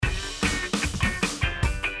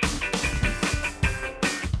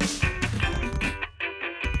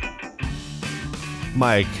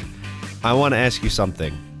Mike, I want to ask you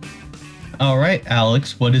something. All right,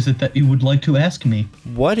 Alex, what is it that you would like to ask me?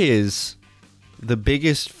 What is the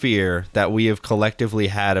biggest fear that we have collectively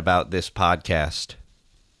had about this podcast?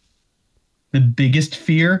 The biggest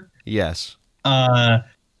fear? Yes. That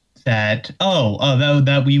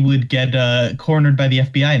we would get cornered by the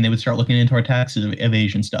FBI and they would start looking into our tax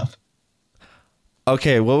evasion stuff.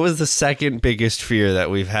 Okay, what was the second biggest fear that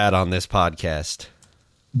we've had on this podcast?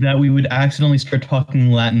 That we would accidentally start talking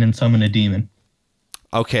Latin and summon a demon.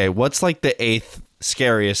 Okay, what's like the eighth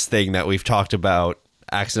scariest thing that we've talked about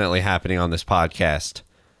accidentally happening on this podcast?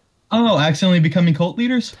 Oh, accidentally becoming cult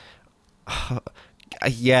leaders?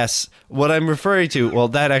 Yes. What I'm referring to, well,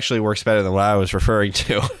 that actually works better than what I was referring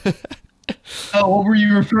to. Oh, what were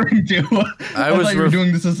you referring to? I thought you were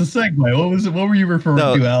doing this as a segue. What were you referring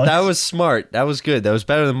to, Alex? That was smart. That was good. That was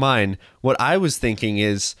better than mine. What I was thinking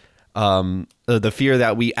is the fear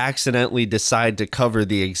that we accidentally decide to cover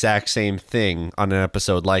the exact same thing on an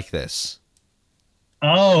episode like this.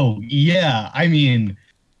 Oh, yeah.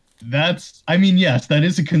 Yes, that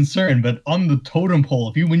is a concern, but on the totem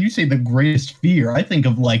pole, when you say the greatest fear, I think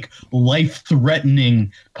of like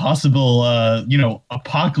life-threatening, possible,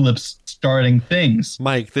 apocalypse starting things.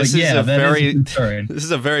 Mike, this is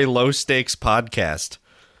a very low stakes podcast.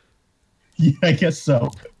 Yeah, I guess so.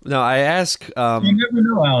 No, I ask. You never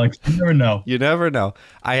know, Alex. You never know. You never know.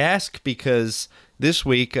 I ask because this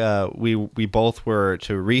week we both were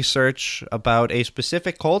to research about a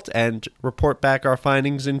specific cult and report back our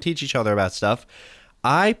findings and teach each other about stuff.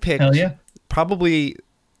 I picked probably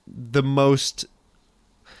the most.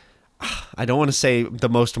 I don't want to say the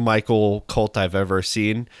most Michael cult I've ever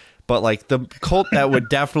seen, but like the cult that would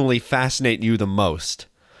definitely fascinate you the most.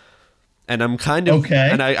 And I'm kind of okay.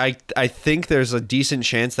 And I think there's a decent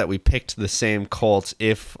chance that we picked the same cult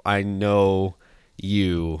if I know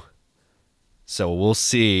you. So we'll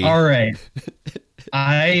see. All right.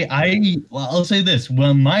 I'll say this.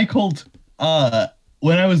 When my cult,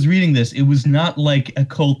 when I was reading this, it was not like a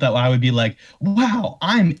cult that I would be like, wow,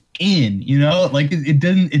 I'm in, like it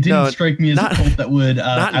didn't strike me as a cult that would,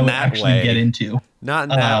 I would actually get into. Not in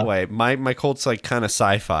that way. My cult's like kind of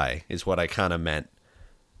sci-fi is what I kind of meant.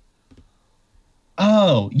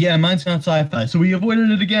 Oh, yeah, mine's not sci-fi, so we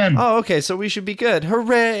avoided it again. Oh, okay, so we should be good.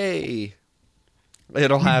 Hooray!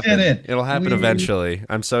 It'll happen. It'll happen eventually.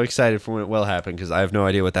 I'm so excited for when it will happen because I have no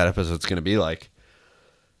idea what that episode's going to be like.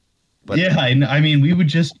 But yeah,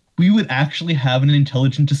 we would actually have an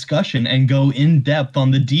intelligent discussion and go in depth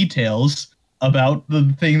on the details about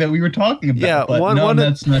the thing that we were talking about. Yeah, but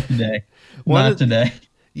that's not today. Not today.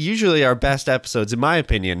 Usually our best episodes, in my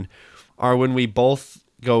opinion, are when we both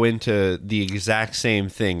go into the exact same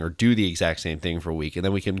thing or do the exact same thing for a week, and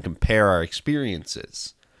then we can compare our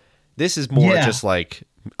experiences. This is more just like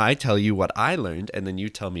I tell you what I learned, and then you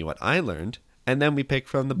tell me what I learned, and then we pick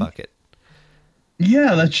from the bucket.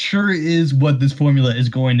 Yeah, that sure is what this formula is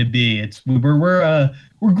going to be. We're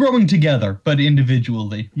growing together, but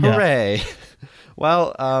individually. Yeah. Hooray!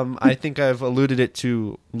 Well, I think I've alluded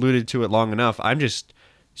to it long enough. I'm just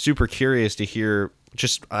super curious to hear.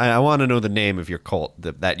 I want to know the name of your cult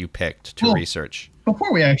that you picked to research.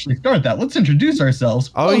 Before we actually start that, let's introduce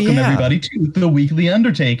ourselves. Oh, Welcome, everybody, to The Weekly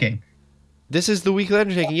Undertaking. This is The Weekly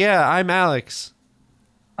Undertaking. Yeah, I'm Alex.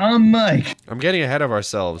 I'm Mike. I'm getting ahead of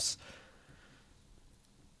ourselves.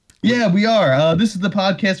 Yeah, we are. This is the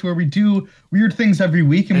podcast where we do weird things every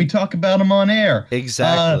week and we talk about them on air.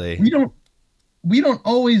 Exactly. We don't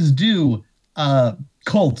always do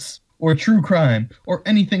cults or true crime, or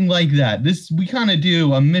anything like that. We kind of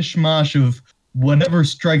do a mishmash of whatever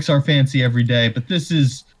strikes our fancy every day. But this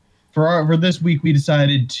is for this week. We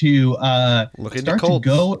decided to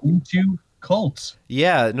go into cults.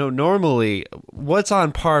 Yeah, no. Normally, what's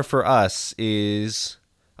on par for us is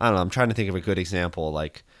I don't know. I'm trying to think of a good example,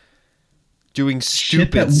 like doing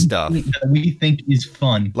stupid stuff that we think is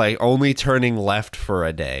fun, like only turning left for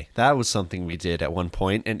a day. That was something we did at one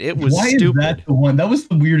point, and it was stupid. Is that the one? That was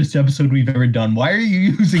the weirdest episode we've ever done. Why are you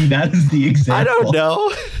using that as the example? I don't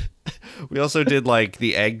know. We also did like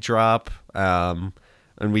the egg drop, and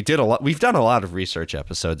we did a lot. We've done a lot of research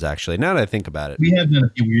episodes, actually. Now that I think about it, we have done a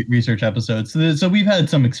few research episodes, so we've had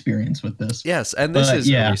some experience with this. Yes, and this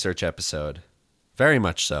is a research episode, very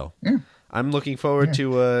much so. Yeah. I'm looking forward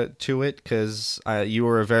to it because you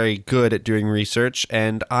are very good at doing research,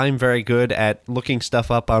 and I'm very good at looking stuff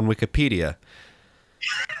up on Wikipedia.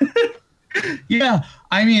 Yeah,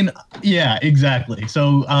 exactly.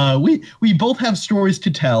 So we both have stories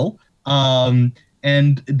to tell, and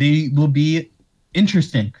they will be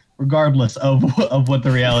interesting, regardless of what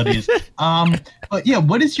the reality is. But yeah,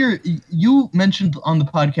 what is your? You mentioned on the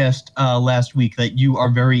podcast last week that you are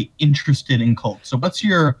very interested in cults. So what's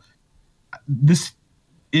your? This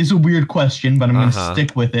is a weird question, but I'm going to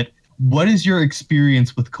stick with it. What is your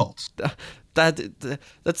experience with cults? That's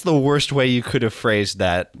the worst way you could have phrased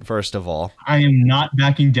that. First of all, I am not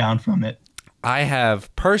backing down from it. I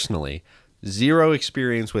have personally zero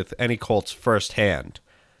experience with any cults firsthand.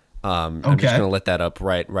 I'm just going to let that up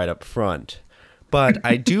right up front. But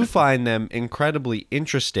I do find them incredibly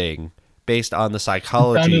interesting based on the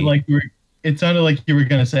psychology. It sounded like you were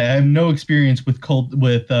going to say, I have no experience with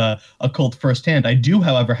a cult firsthand. I do,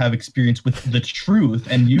 however, have experience with the truth,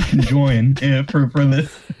 and you can join for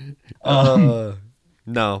this.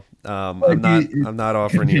 No, I'm not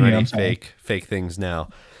offering you any fake things now.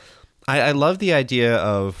 I love the idea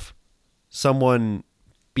of someone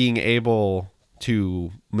being able to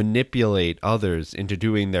manipulate others into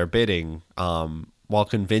doing their bidding while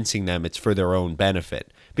convincing them it's for their own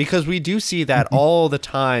benefit. Because we do see that all the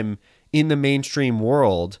time in the mainstream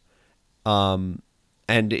world, and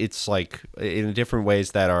it's like in different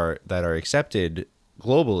ways that are accepted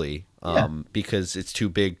globally, because it's too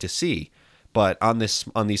big to see. But on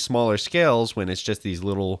these smaller scales, when it's just these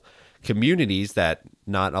little communities that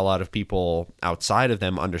not a lot of people outside of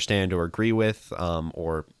them understand or agree with,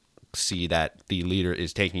 or see that the leader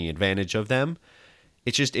is taking advantage of them,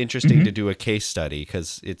 it's just interesting to do a case study,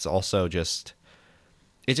 because it's also just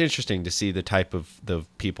it's interesting to see the type of the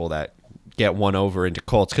people that get won over into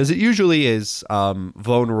cults, because it usually is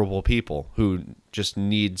vulnerable people who just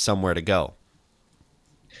need somewhere to go.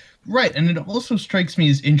 Right, and it also strikes me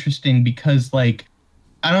as interesting because, like,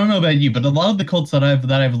 I don't know about you, but a lot of the cults that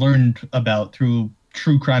I've learned about through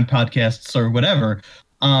true crime podcasts or whatever,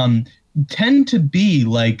 tend to be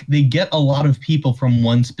like they get a lot of people from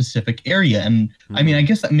one specific area, and I mean, I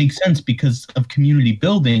guess that makes sense because of community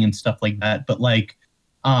building and stuff like that. But like,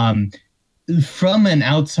 from an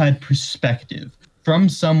outside perspective, from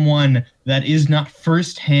someone that is not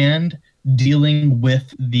firsthand dealing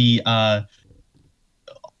with the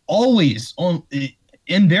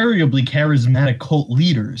invariably charismatic cult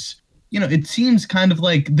leaders, you know, it seems kind of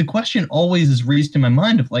like the question always is raised in my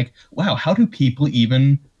mind of like, wow, how do people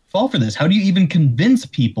even fall for this? How do you even convince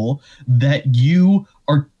people that you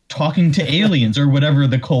are talking to aliens or whatever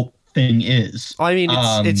the cult thing is? I mean,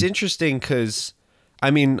 it's interesting because,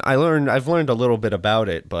 I mean, I've learned a little bit about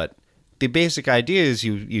it, but the basic idea is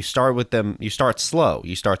you start with them, you start slow,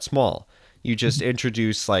 you start small. You just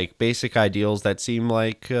introduce like basic ideals that seem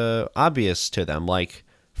like obvious to them. Like,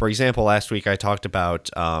 for example, last week I talked about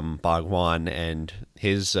Bhagwan and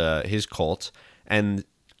his cult, and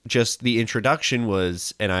just the introduction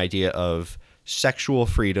was an idea of sexual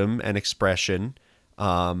freedom and expression,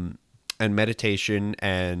 and meditation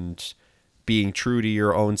and being true to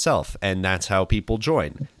your own self, and that's how people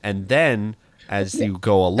join. And then as you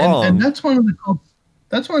go along, and that's one of the cults.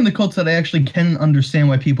 That's one of the cults that I actually can understand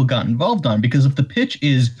why people got involved on, because if the pitch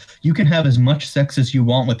is you can have as much sex as you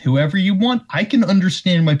want with whoever you want, I can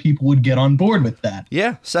understand why people would get on board with that.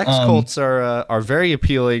 Yeah, sex cults are very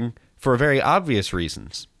appealing for very obvious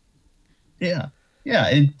reasons. Yeah,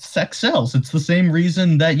 sex sells. It's the same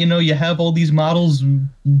reason that, you know, you have all these models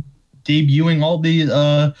debuting all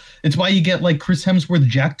the it's why you get like Chris Hemsworth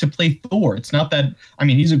Jack to play Thor. It's not that, I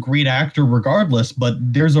mean, he's a great actor regardless, but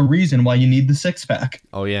there's a reason why you need the six pack.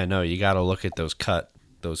 Oh yeah, no, you got to look at those cut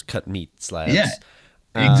meat slabs. Yeah,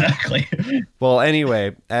 exactly. Well,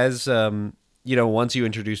 anyway, as you know, once you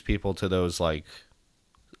introduce people to those like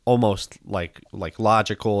almost like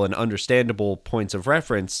logical and understandable points of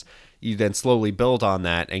reference, you then slowly build on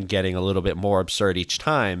that and getting a little bit more absurd each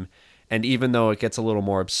time. And even though it gets a little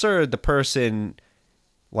more absurd, the person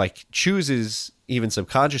like chooses even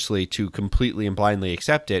subconsciously to completely and blindly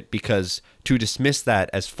accept it, because to dismiss that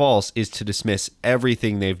as false is to dismiss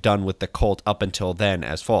everything they've done with the cult up until then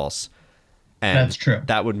as false. And that's true.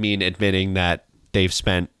 That would mean admitting that they've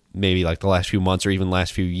spent maybe like the last few months or even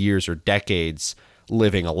last few years or decades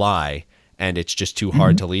living a lie. And it's just too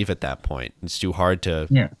hard to leave at that point. It's too hard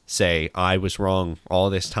to say, I was wrong all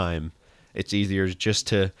this time. It's easier just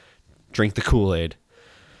to drink the Kool-Aid.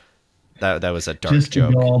 That was a dark just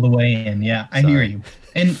joke. Just to go all the way in. Yeah, I hear you.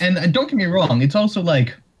 And don't get me wrong. It's also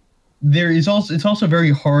like it's also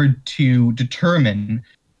very hard to determine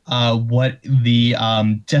what the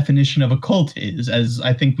definition of a cult is, as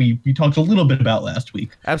I think we talked a little bit about last week.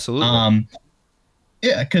 Absolutely.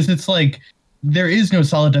 Yeah, because it's like there is no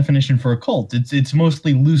solid definition for a cult. It's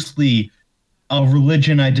mostly loosely a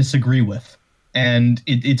religion I disagree with, and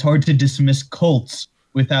it's hard to dismiss cults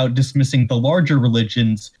without dismissing the larger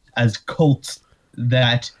religions as cults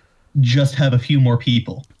that just have a few more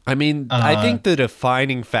people. I mean, I think the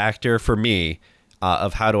defining factor for me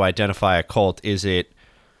of how to identify a cult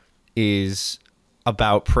is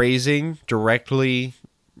about praising directly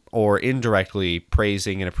or indirectly,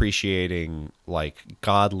 praising and appreciating like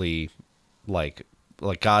godly, like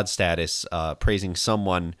God status, praising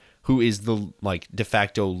someone who is the like de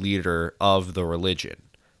facto leader of the religion.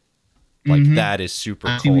 Like that is super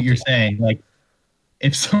I see what you're saying. Like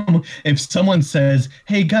if someone says,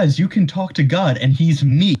 "Hey guys, you can talk to God and he's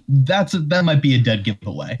me," that might be a dead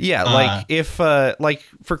giveaway. Yeah, like if like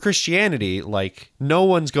for Christianity, like no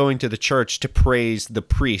one's going to the church to praise the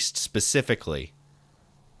priest specifically.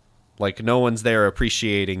 Like no one's there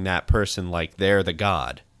appreciating that person like they're the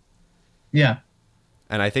god. Yeah.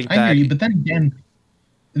 And I think I hear you, but then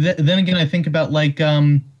again I think about like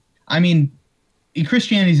I mean,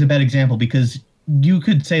 Christianity is a bad example because you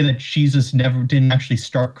could say that Jesus didn't actually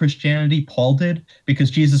start Christianity. Paul did,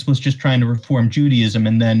 because Jesus was just trying to reform Judaism,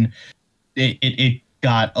 and then it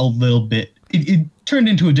got a little bit. It turned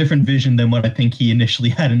into a different vision than what I think he initially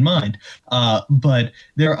had in mind. But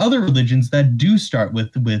there are other religions that do start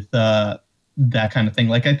with that kind of thing.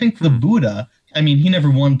 Like I think the Buddha. I mean, he never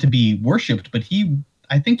wanted to be worshipped, but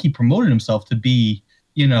I think he promoted himself to be,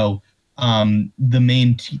 the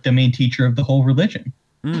main teacher of the whole religion.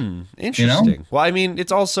 Interesting. Well, I mean,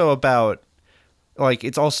 it's also about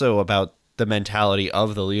the mentality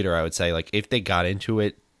of the leader. I would say, like, if they got into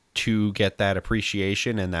it to get that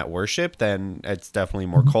appreciation and that worship, then it's definitely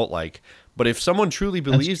more cult-like. But if someone truly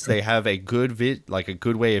believes they have a good a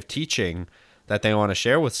good way of teaching that they want to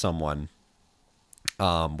share with someone,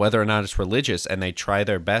 whether or not it's religious, and they try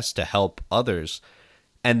their best to help others,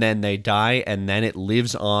 and then they die, and then it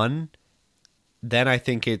lives on, then I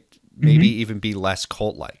think it maybe even be less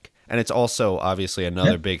cult-like. And it's also obviously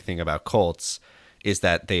another big thing about cults is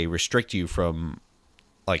that they restrict you from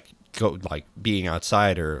being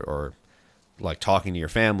outside or like talking to your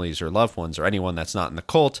families or loved ones or anyone that's not in the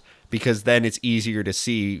cult, because then it's easier to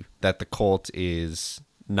see that the cult is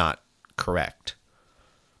not correct.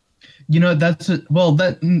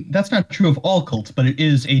 That's not true of all cults, but it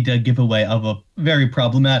is a dead giveaway of a very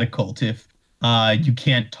problematic cult if you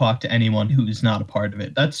can't talk to anyone who's not a part of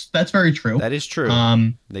it. That's very true. That is true.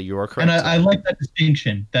 That you are correct. And I like that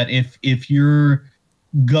distinction, that if you're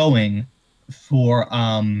going for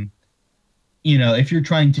if you're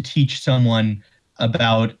trying to teach someone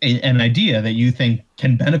about an idea that you think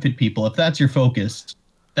can benefit people, if that's your focus,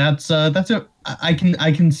 I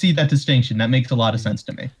can see that distinction. That makes a lot of sense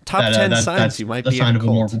to me. Top 10 signs you might be in a cult.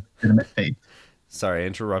 More legitimate faith. Sorry, I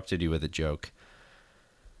interrupted you with a joke.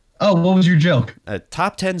 Oh, what was your joke?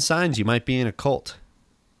 Top 10 signs you might be in a cult.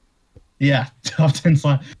 Yeah, top 10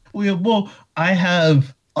 signs. Well, I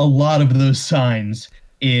have a lot of those signs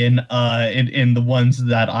in the ones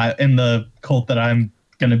that in the cult that I'm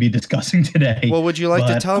going to be discussing today. Well, would you like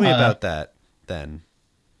to tell me about that then?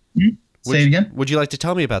 Say it again. Would you like to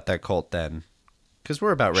tell me about that cult then? Because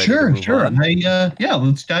we're about ready to move on.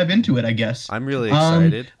 Let's dive into it, I guess. I'm really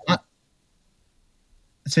excited.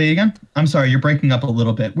 Say it again. I'm sorry, you're breaking up a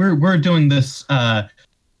little bit. We're doing this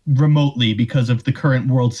remotely because of the current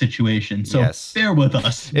world situation. So bear with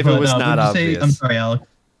us. If it was not obvious. I'm sorry, Alex.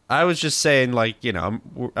 I was just saying,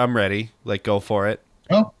 I'm ready. Like, go for it.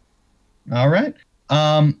 Oh, all right.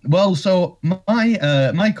 Well, so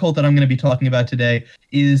my cult that I'm going to be talking about today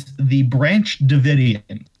is the Branch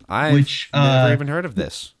Davidians. I've never even heard of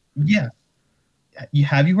this. Yeah.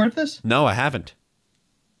 Have you heard of this? No, I haven't.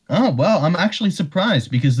 Oh, well, I'm actually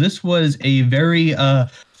surprised because this was a very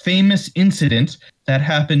famous incident that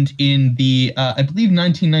happened in the, I believe,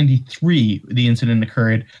 1993, the incident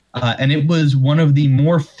occurred, and it was one of the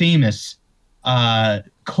more famous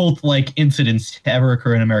cult-like incidents to ever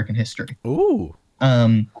occur in American history. Ooh.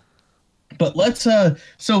 But let's,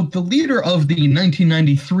 so the leader of the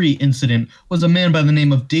 1993 incident was a man by the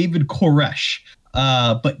name of David Koresh,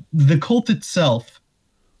 but the cult itself,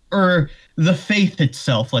 or the faith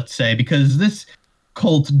itself, let's say, because this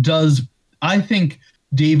cult does, I think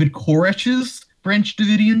David Koresh's Branch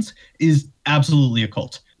Davidians is absolutely a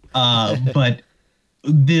cult. But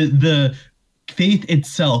the faith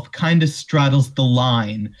itself kind of straddles the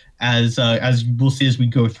line, as we'll see as we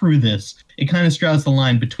go through this. It kind of straddles the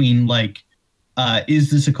line between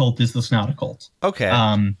is this a cult? Is this not a cult? Okay.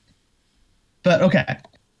 But okay.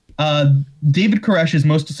 David Koresh is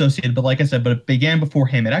most associated, but like I said, but it began before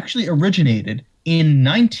him. It actually originated in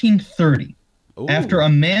 1930 after a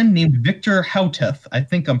man named Victor Houtef. I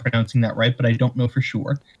think I'm pronouncing that right, but I don't know for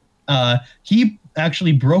sure. He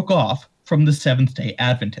actually broke off from the Seventh-day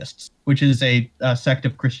Adventists, which is a sect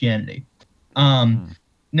of Christianity.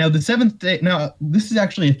 Now, the Seventh Day. Now, this is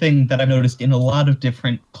actually a thing that I've noticed in a lot of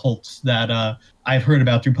different cults that I've heard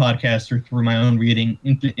about through podcasts or through my own reading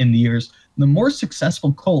in the years. The more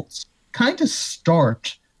successful cults kind of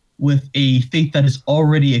start with a faith that is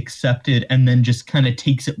already accepted and then just kind of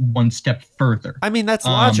takes it one step further. I mean, that's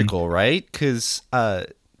logical, right? Because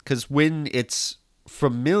when it's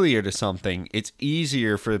familiar to something, it's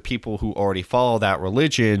easier for people who already follow that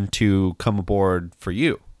religion to come aboard for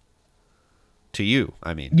you. To you,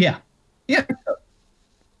 I mean. Yeah.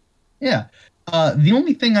 The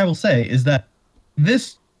only thing I will say is that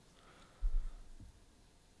this...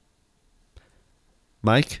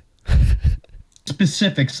 Mike?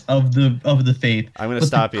 Specifics of the faith. I'm going to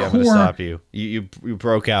stop you. I'm going to stop you. You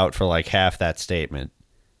broke out for like half that statement.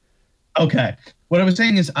 Okay. What I was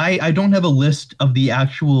saying is I don't have a list of the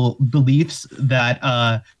actual beliefs that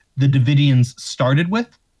the Davidians started with,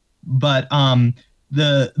 but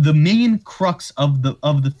the main crux of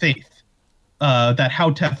the faith that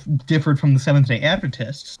Hautef differed from the Seventh-day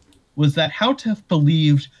Adventists was that Hautef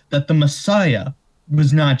believed that the Messiah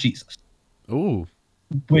was not Jesus. Ooh.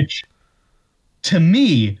 Which, to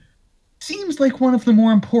me, seems like one of the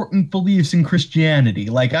more important beliefs in Christianity.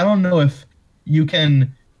 Like, I don't know if you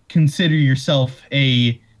can consider yourself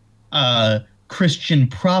a Christian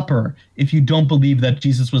proper if you don't believe that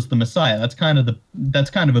Jesus was the Messiah. That's kind of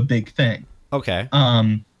a big thing. Okay.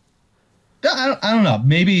 I don't know.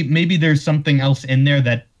 Maybe there's something else in there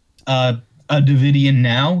that a Davidian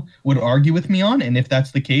now would argue with me on, and if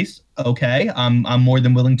that's the case, okay, I'm more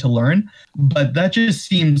than willing to learn. But that just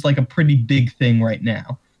seems like a pretty big thing right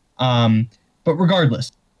now. But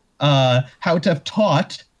regardless, Hautef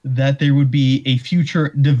taught that there would be a future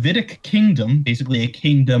Davidic kingdom, basically a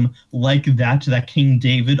kingdom like that King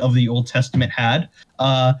David of the Old Testament had,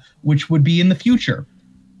 which would be in the future,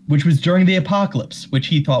 which was during the apocalypse, which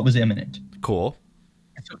he thought was imminent. Cool.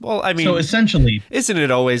 Well, I mean, so essentially, isn't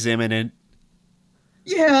it always imminent?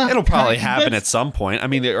 Yeah. It'll probably happen at some point. I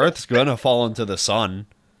mean, the Earth's going to fall into the sun.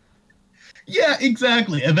 Yeah,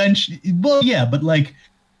 exactly. Eventually. Well, yeah, but like,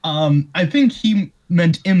 I think he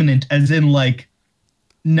meant imminent as in like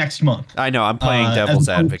next month. I know. I'm playing devil's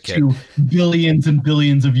advocate. To billions and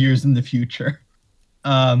billions of years in the future.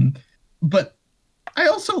 But I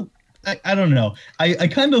also, I don't know. I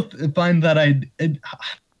kind of find that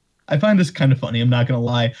I find this kind of funny. I'm not going to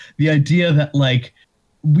lie. The idea that like,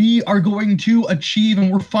 we are going to achieve,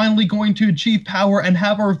 and we're finally going to achieve power and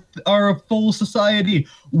have our full society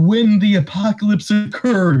when the apocalypse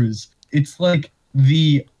occurs. It's like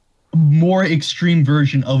the more extreme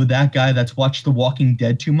version of that guy that's watched The Walking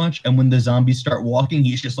Dead too much, and when the zombies start walking,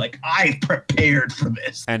 he's just like, I prepared for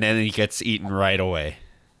this. And then he gets eaten right away.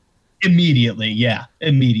 Immediately, yeah.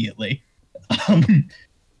 Immediately.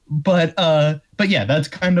 But yeah, that's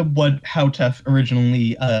kind of what Hautef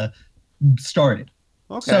originally started.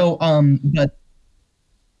 Okay. So, but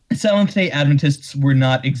Seventh-day Adventists were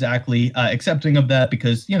not exactly accepting of that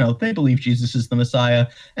because, you know, they believe Jesus is the Messiah,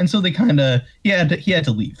 and so they kind of he had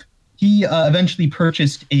to leave. He eventually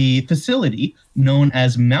purchased a facility known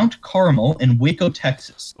as Mount Carmel in Waco,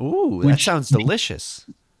 Texas. Ooh, that sounds delicious.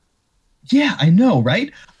 Yeah, I know,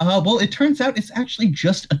 right? Well, it turns out it's actually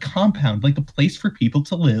just a compound, like a place for people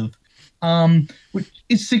to live, which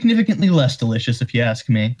is significantly less delicious if you ask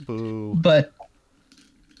me. Boo. But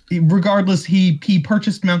regardless, he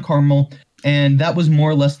purchased Mount Carmel, and that was more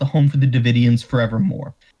or less the home for the Davidians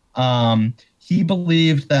forevermore. He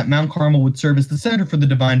believed that Mount Carmel would serve as the center for the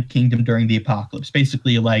divine kingdom during the apocalypse,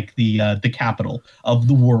 basically like the capital of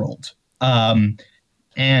the world.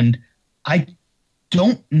 And I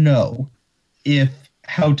don't know if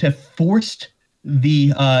Hautef forced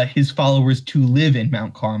his followers to live in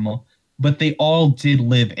Mount Carmel, but they all did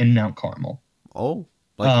live in Mount Carmel. Oh,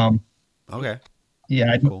 okay.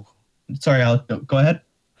 Yeah. Cool. Sorry, Alex. Go ahead.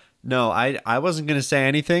 No, I wasn't going to say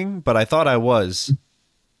anything, but I thought I was.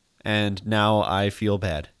 And now I feel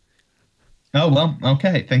bad. Oh, well,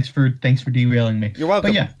 okay. Thanks for derailing me. You're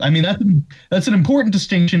welcome. But yeah, I mean, that's an important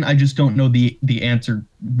distinction. I just don't know the answer,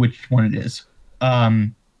 which one it is.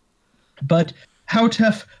 But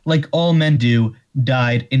Hautef, like all men do,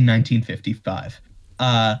 died in 1955.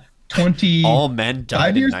 All men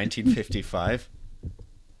died in 1955?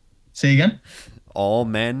 Say again? All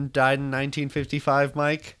men died in 1955,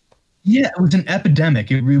 Mike? Yeah, it was an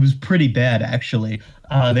epidemic. It was pretty bad, actually.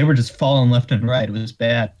 They were just falling left and right. It was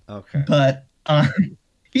bad. Okay. But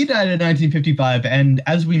he died in 1955, and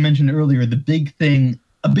as we mentioned earlier, a big thing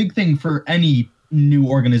for any new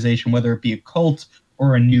organization, whether it be a cult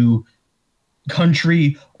or a new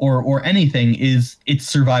country or anything, is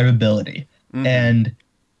its survivability. Mm-hmm. And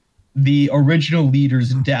the original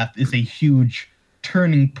leader's death is a huge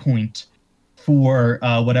turning point for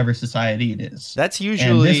whatever society it is. That's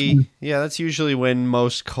usually when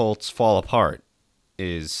most cults fall apart,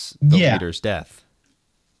 is the leader's death.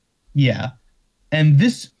 Yeah. And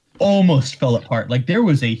this almost fell apart. Like, there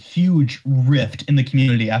was a huge rift in the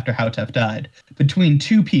community after Hautef died between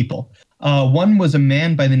two people. One was a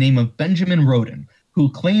man by the name of Benjamin Roden,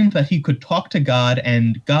 who claimed that he could talk to God,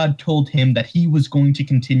 and God told him that he was going to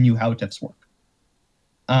continue Hautef's work.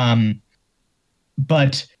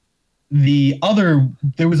 But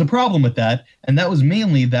there was a problem with that, and that was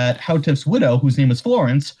mainly that Hautef's widow, whose name was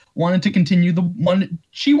Florence, wanted to continue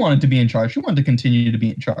she wanted to be in charge. She wanted to continue to be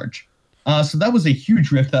in charge. So that was a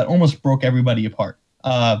huge rift that almost broke everybody apart.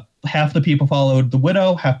 Half the people followed the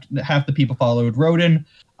widow, half the people followed Roden.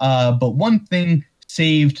 But one thing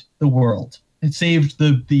saved the world. It saved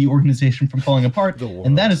the organization from falling apart,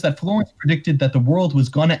 and that is that Florence predicted that the world was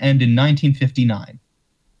going to end in 1959.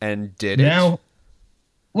 And did it?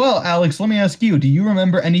 Well, Alex, let me ask you, do you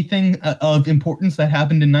remember anything of importance that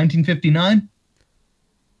happened in 1959?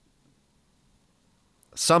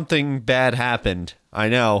 Something bad happened. I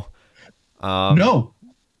know. No,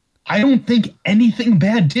 I don't think anything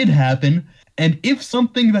bad did happen. And if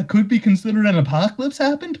something that could be considered an apocalypse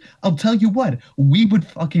happened, I'll tell you what, we would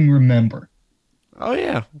fucking remember. Oh,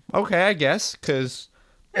 yeah. Okay, I guess, because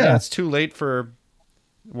it's too late for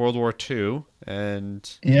World War II, and...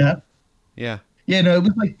 Yeah. Yeah. Yeah, no,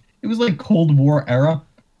 it was like Cold War era.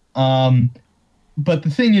 But the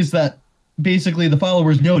thing is that basically the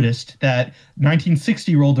followers noticed that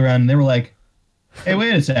 1960 rolled around and they were like, hey,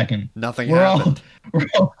 wait a second. Nothing happened. We're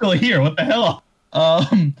all still here. What the hell?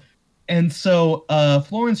 And so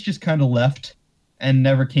Florence just kind of left and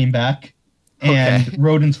never came back. And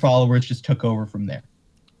Roden's followers just took over from there.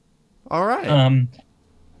 All right.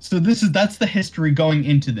 So that's the history going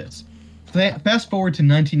into this. Fast forward to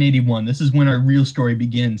 1981. This is when our real story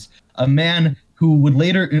begins. A man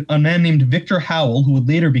named Victor Howell, who would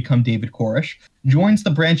later become David Koresh, joins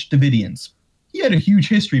the Branch Davidians. He had a huge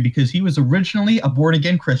history because he was originally a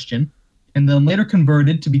born-again Christian and then later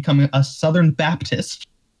converted to becoming a Southern Baptist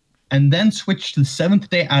and then switched to the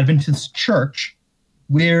Seventh-day Adventist Church,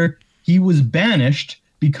 where he was banished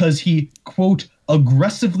because he, quote,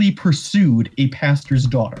 aggressively pursued a pastor's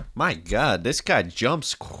daughter. My God, this guy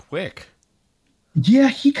jumps quick. Yeah,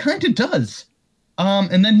 he kind of does.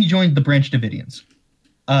 And then he joined the Branch Davidians.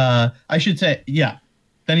 I should say, yeah.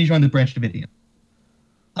 Then he joined the Branch Davidians.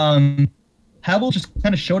 Howell just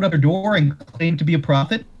kind of showed up at her door and claimed to be a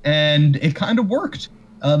prophet, and it kind of worked.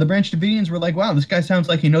 The Branch Davidians were like, wow, this guy sounds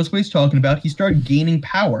like he knows what he's talking about. He started gaining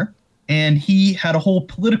power, and he had a whole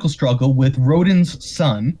political struggle with Roden's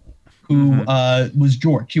son, who was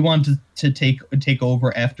George. He wanted to take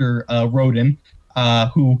over after Roden,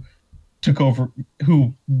 who took over,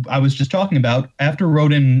 who I was just talking about. After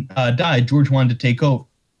Roden died, George wanted to take over.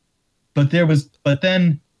 But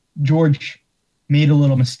then George made a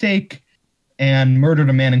little mistake and murdered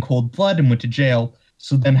a man in cold blood and went to jail.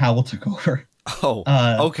 So then Howell took over. Oh,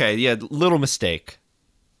 okay. Yeah, little mistake.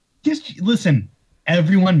 Just listen,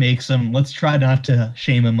 everyone makes them. Let's try not to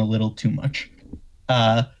shame him a little too much.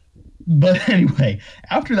 But anyway,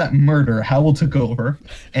 after that murder, Howell took over.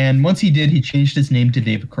 And once he did, he changed his name to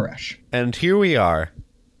David Koresh. And here we are.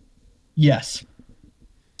 Yes.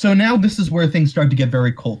 So now this is where things start to get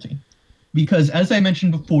very culty. Because as I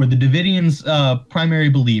mentioned before, the Davidians' primary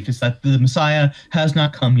belief is that the Messiah has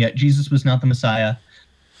not come yet. Jesus was not the Messiah.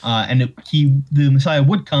 And the Messiah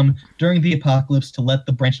would come during the apocalypse to let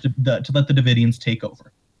the Davidians take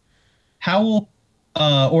over. Howell,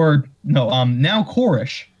 now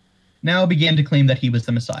Koresh, now began to claim that he was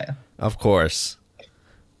the Messiah. Of course.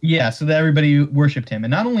 Yeah, so that everybody worshipped him. And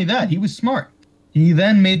not only that, he was smart. He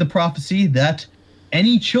then made the prophecy that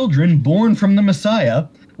any children born from the Messiah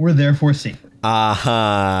were therefore sacred.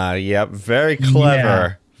 Aha, yep, very clever.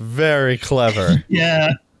 Yeah. Very clever.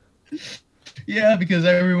 Yeah. Yeah, because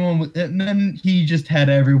and then he just had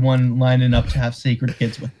everyone lining up to have sacred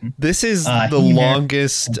kids with him. This is the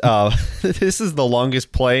longest this is the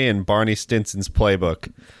longest play in Barney Stinson's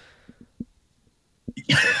playbook.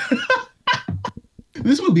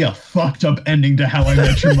 This would be a fucked up ending to How I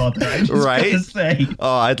Met Your Mother. I just right? Gotta say.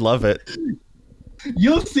 Oh, I'd love it.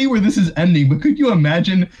 You'll see where this is ending, but could you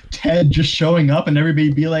imagine Ted just showing up and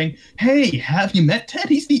everybody be like, "Hey, have you met Ted?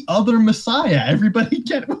 He's the other Messiah." Everybody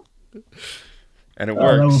get it. And it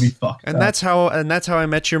works. That would be fucked and up. that's how I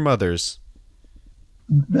met your mothers.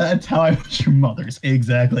 That's how I met your mothers.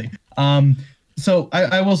 Exactly. So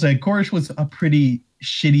I will say Koresh was a pretty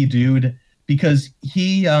shitty dude because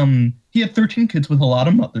he had 13 kids with a lot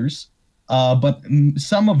of mothers, but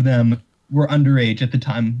some of them were underage at the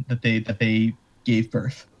time that they gave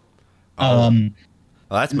birth. Oh.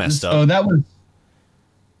 Well, that's messed up. So that was.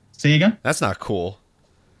 Say again? That's not cool.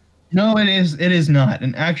 No, it is. It is not.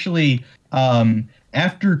 And actually,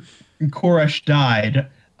 after Koresh died,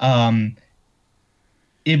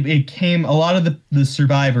 it came. A lot of the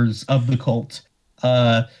survivors of the cult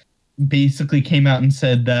basically came out and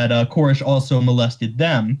said that Koresh also molested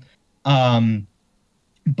them.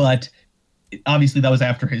 But obviously that was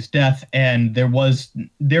after his death, and before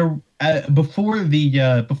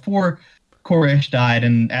Koresh died,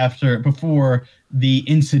 and before the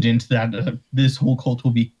incident that this whole cult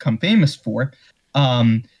will become famous for,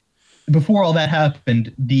 before all that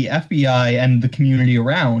happened, the FBI and the community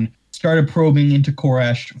around started probing into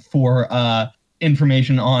Koresh for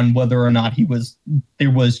information on whether or not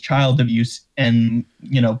there was child abuse and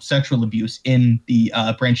sexual abuse in the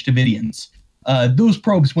Branch Davidians. Those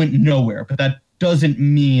probes went nowhere, but that doesn't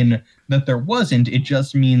mean that there wasn't. It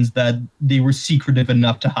just means that they were secretive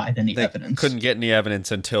enough to hide any evidence. Couldn't get any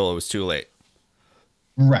evidence until it was too late.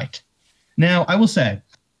 Right. Now, I will say,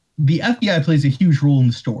 the FBI plays a huge role in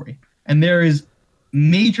the story, and there is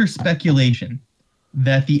major speculation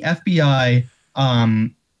that the FBI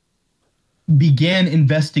began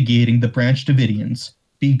investigating the Branch Davidians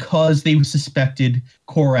because they suspected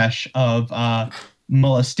Koresh of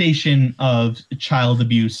molestation, of child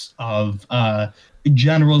abuse, of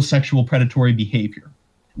general sexual predatory behavior.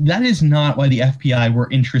 That is not why the FBI were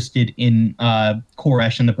interested in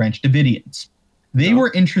Koresh and the Branch Davidians. They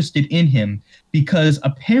were interested in him because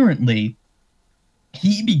apparently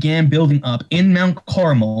he began building up in Mount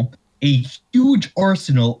Carmel a huge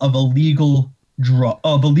arsenal of illegal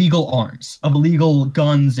arms, of illegal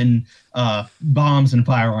guns and bombs and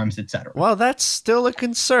firearms, etc. Well, that's still a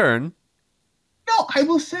concern. No, I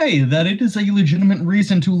will say that it is a legitimate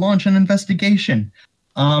reason to launch an investigation.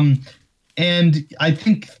 And I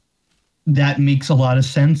think that makes a lot of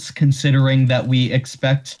sense, considering that we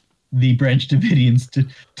expect the Branch Davidians to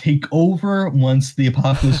take over once the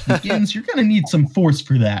apocalypse begins. You're going to need some force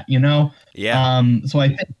for that, Yeah. So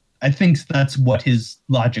I think that's what his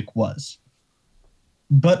logic was.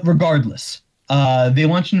 But regardless, they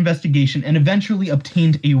launched an investigation and eventually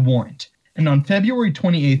obtained a warrant. And on February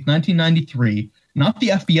 28th, 1993, not the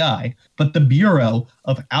FBI, but the Bureau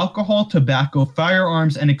of Alcohol, Tobacco,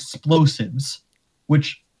 Firearms, and Explosives,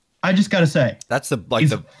 which I just gotta say, that's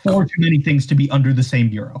far too many things to be under the same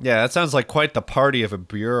bureau. Yeah, that sounds like quite the party of a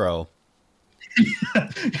bureau.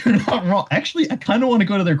 You're not wrong. Actually, I kind of want to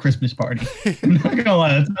go to their Christmas party. I'm not gonna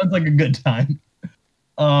lie, that sounds like a good time.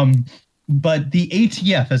 But the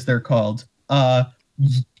ATF, as they're called, got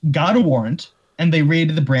a warrant, and they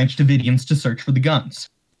raided the Branch Davidians to search for the guns.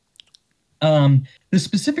 The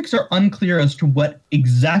specifics are unclear as to what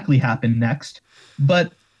exactly happened next,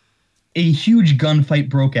 but a huge gunfight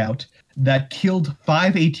broke out that killed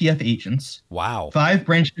 5 ATF agents, wow, 5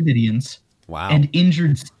 Branch Davidians, wow, and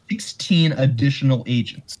injured 16 additional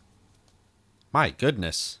agents. My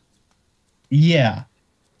goodness. Yeah.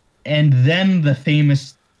 And then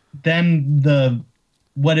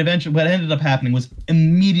what ended up happening was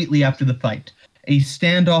immediately after the fight, a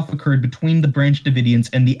standoff occurred between the Branch Davidians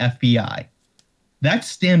and the FBI. That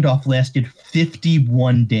standoff lasted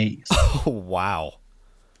 51 days. Oh, wow.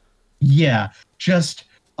 Yeah, just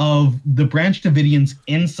of the Branch Davidians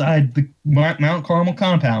inside the Mount Carmel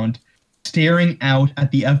compound staring out at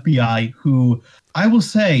the FBI, who, I will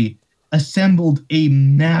say, assembled a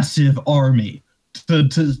massive army for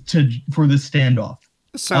the standoff.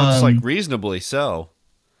 Sounds like reasonably so.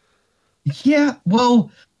 Yeah,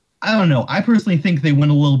 well, I don't know. I personally think they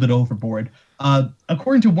went a little bit overboard.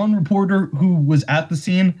 According to one reporter who was at the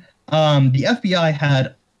scene, the FBI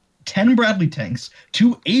had 10 Bradley tanks,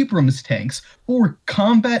 2 Abrams tanks, 4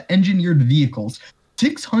 combat engineered vehicles,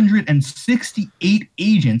 668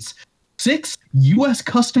 agents, 6 U.S.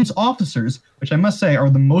 Customs officers, which I must say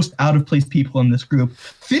are the most out-of-place people in this group,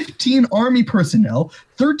 15 Army personnel,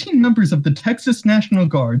 13 members of the Texas National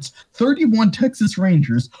Guards, 31 Texas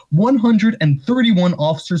Rangers, 131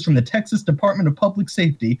 officers from the Texas Department of Public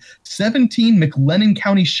Safety, 17 McLennan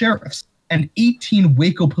County sheriffs, and 18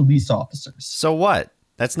 Waco police officers. So what?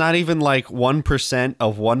 That's not even like 1%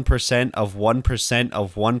 of 1% of 1%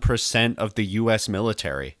 of 1% of the U.S.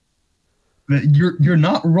 military. You're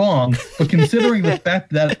not wrong, but considering the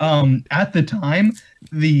fact that at the time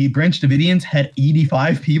the Branch Davidians had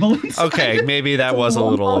 85 people inside, okay, maybe that was a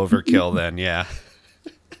little overkill then, yeah.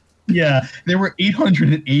 Yeah, there were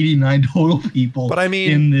 889 total people. But I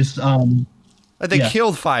mean, in this, they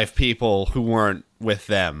killed 5 people who weren't with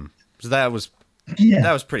them. So that was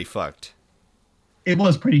pretty fucked. It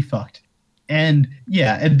was pretty fucked. And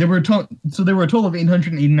yeah, and so there were a total of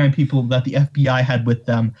 889 people that the FBI had with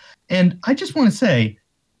them. And I just want to say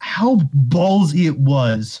how ballsy it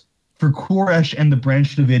was for Koresh and the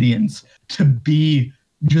Branch Davidians to be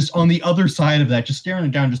just on the other side of that, just staring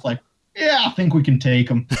it down, just like, yeah, I think we can take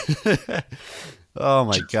them. Oh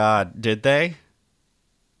my God. Did they?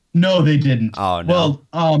 No, they didn't. Oh, no.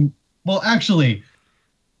 Well, actually,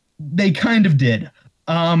 they kind of did.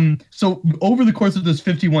 So over the course of those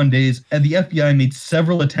 51 days, the FBI made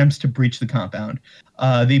several attempts to breach the compound.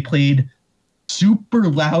 They played super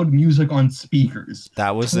loud music on speakers.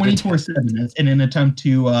 That was 24/7 in an attempt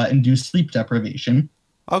to induce sleep deprivation.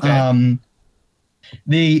 Okay.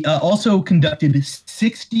 They also conducted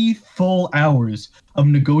 60 full hours of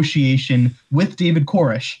negotiation with David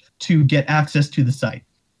Koresh to get access to the site.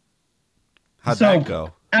 How'd that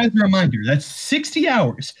go? As a reminder, that's 60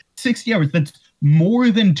 hours. 60 hours. That's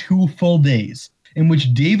more than 2 full days in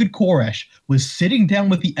which David Koresh was sitting down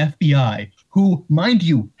with the FBI, who, mind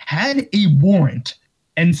you, had a warrant,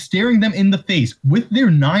 and staring them in the face with their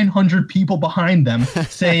 900 people behind them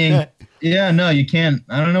saying, yeah, no, you can't.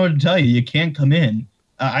 I don't know what to tell you. You can't come in.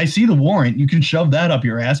 I see the warrant. You can shove that up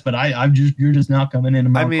your ass, but you're just not coming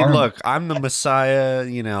in. I mean, look, I'm the Messiah.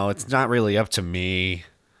 You know, it's not really up to me.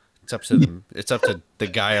 It's up to the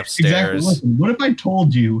guy upstairs. Exactly. Listen, what if I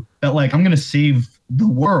told you that, like, I'm going to save the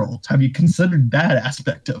world? Have you considered that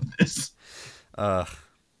aspect of this?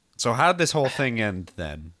 So how did this whole thing end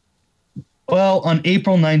then? Well, on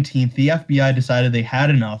April 19th, the FBI decided they had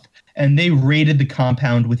enough, and they raided the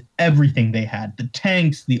compound with everything they had. The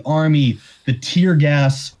tanks, the army, the tear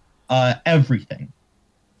gas, everything.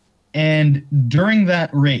 And during that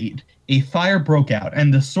raid, a fire broke out.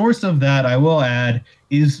 And the source of that, I will add,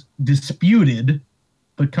 is disputed,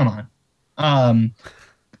 but come on.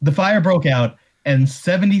 The fire broke out, and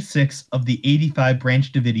 76 of the 85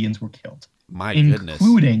 Branch Davidians were killed. My goodness.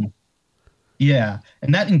 Yeah,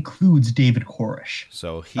 and that includes David Koresh.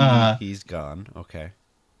 So he's gone. Okay.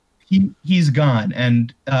 He's gone,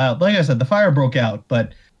 and like I said, the fire broke out,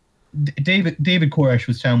 but David Koresh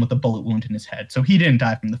was found with a bullet wound in his head, so he didn't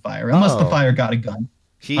die from the fire, unless the fire got a gun.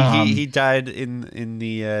 He died in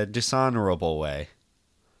the dishonorable way.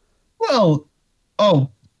 Well,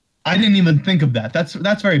 I didn't even think of that.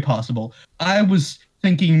 That's very possible. I was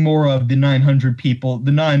thinking more of the 900 people,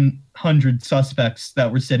 the 900 suspects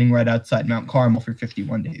that were sitting right outside Mount Carmel for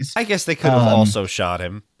 51 days. I guess they could have also shot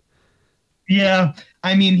him. Yeah,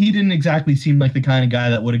 I mean, he didn't exactly seem like the kind of guy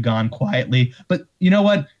that would have gone quietly. But you know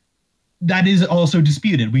what? That is also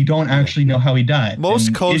disputed. We don't actually know how he died.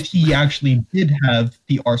 If he actually did have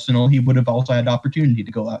the arsenal, he would have also had opportunity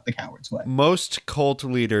to go out the coward's way. Most cult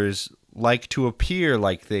leaders like to appear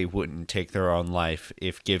like they wouldn't take their own life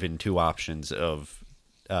if given 2 options of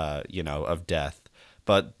death.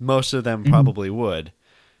 But most of them probably would,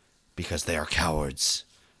 because they are cowards.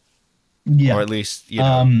 Yeah. Or at least,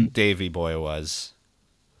 Davy Boy was.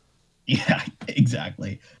 Yeah,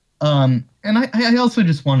 exactly. And I also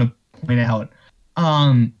just want to point out,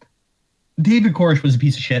 David Koresh was a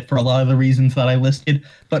piece of shit for a lot of the reasons that I listed,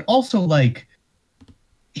 but also, like,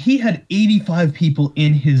 he had 85 people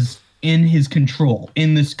in his control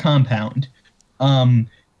in this compound. And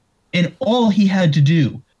all he had to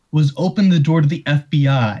do was open the door to the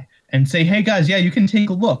FBI and say, hey guys, yeah, you can take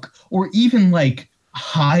a look. Or even, like,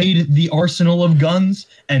 hide the arsenal of guns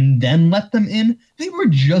and then let them in. They were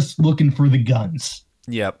just looking for the guns.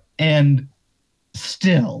 Yep. And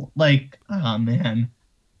still, like, oh man,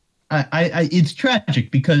 I it's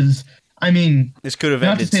tragic because, I mean, this could have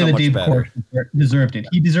ended so much better. Koresh deserved it.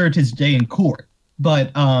 He deserved his day in court,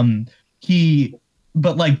 but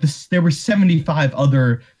there were 75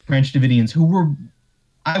 other Branch Davidians who were,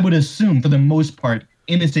 I would assume, for the most part,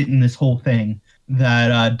 innocent in this whole thing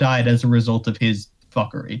that died as a result of his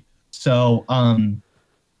fuckery. So,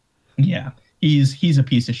 yeah, he's a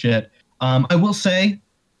piece of shit. I will say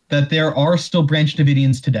that there are still Branch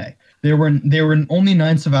Davidians today. There were only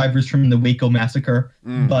 9 survivors from the Waco massacre,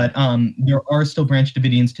 but there are still Branch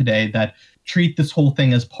Davidians today that treat this whole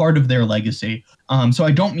thing as part of their legacy. So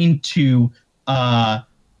I don't mean to,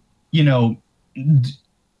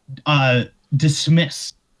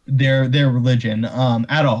 dismiss their religion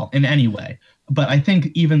at all in any way. But I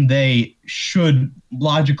think even they should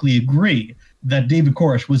logically agree that David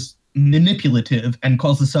Koresh was manipulative and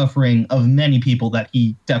caused the suffering of many people that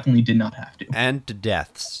he definitely did not have to. And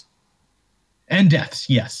deaths. And deaths,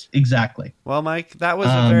 yes, exactly. Well, Mike, that was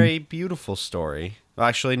a very beautiful story. Well,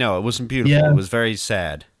 actually, no, it wasn't beautiful. Yeah. It was very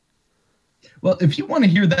sad. Well, if you want to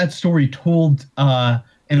hear that story told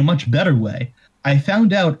in a much better way, I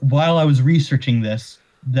found out while I was researching this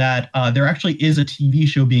that there actually is a TV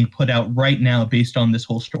show being put out right now based on this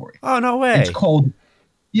whole story. Oh, no way. It's called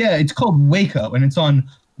Waco, and it's on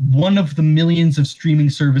one of the millions of streaming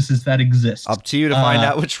services that exist. Up to you to find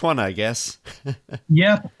out which one, I guess.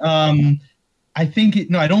 Yep. I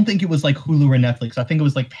don't think it was like Hulu or Netflix. I think it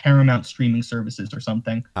was like Paramount streaming services or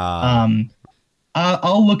something.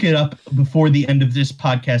 I'll look it up before the end of this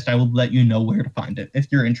podcast. I will let you know where to find it if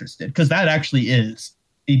you're interested, because that actually is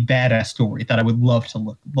a badass story that I would love to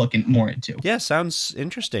look more into. Yeah, sounds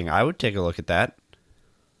interesting. I would take a look at that.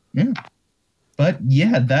 Yeah. But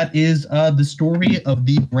yeah, that is the story of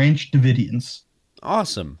the Branch Davidians.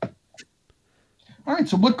 Awesome. All right,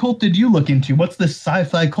 so what cult did you look into? What's the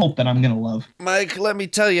sci-fi cult that I'm going to love? Mike, let me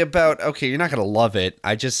tell you about... Okay, you're not going to love it.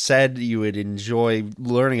 I just said you would enjoy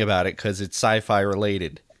learning about it because it's sci-fi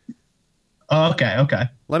related. Okay.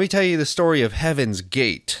 Let me tell you the story of Heaven's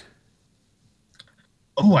Gate.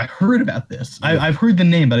 Oh, I heard about this. I've heard the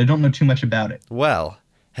name, but I don't know too much about it. Well,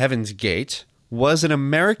 Heaven's Gate was an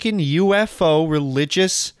American UFO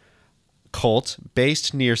religious cult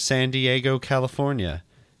based near San Diego, California.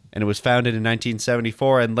 And it was founded in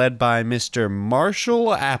 1974 and led by Mr. Marshall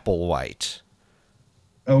Applewhite.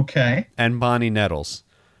 Okay. And Bonnie Nettles.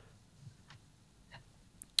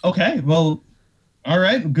 Okay, well, all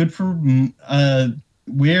right. Good for. Were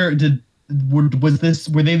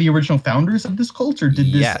they the original founders of this cult, or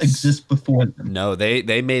did this exist before them? No,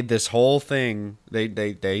 they made this whole thing. They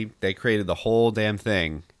created the whole damn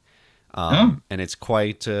thing. And it's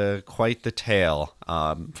quite the tale.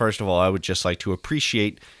 First of all, I would just like to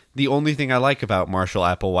appreciate. The only thing I like about Marshall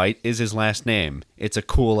Applewhite is his last name. It's a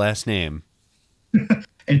cool last name.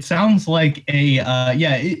 It sounds like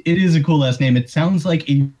it is a cool last name. It sounds like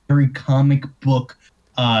a very comic book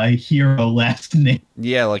hero last name.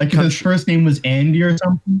 Yeah, like if his first name was Andy or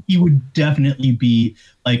something, he would definitely be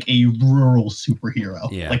like a rural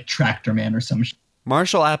superhero, like Tractor Man or some shit.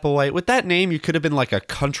 Marshall Applewhite, with that name, you could have been like a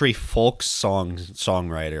country folk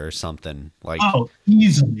songwriter or something.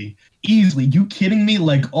 Easily. You kidding me?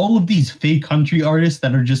 Like all of these fake country artists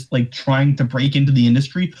that are just like trying to break into the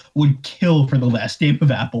industry would kill for the last name of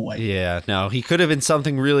Applewhite. Yeah, no, he could have been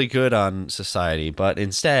something really good on Society, but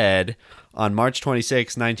instead, on March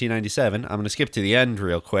 26, 1997, I'm going to skip to the end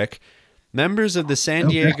real quick. Members of the San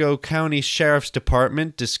Diego County Sheriff's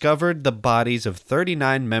Department discovered the bodies of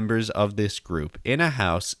 39 members of this group in a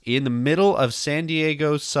house in the middle of San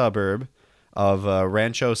Diego's suburb of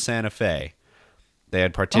Rancho Santa Fe. They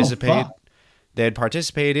had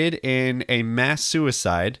participated in a mass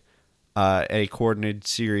suicide, a coordinated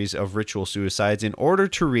series of ritual suicides in order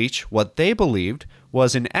to reach what they believed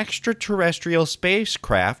was an extraterrestrial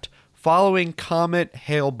spacecraft following Comet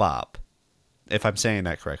Hale-Bopp, if I'm saying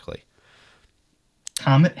that correctly.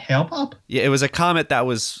 Comet Hale-Bopp? Yeah, it was a comet that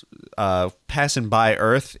was passing by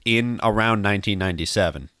Earth in around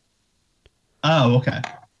 1997. Oh, okay.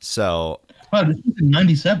 So... Wow, this was in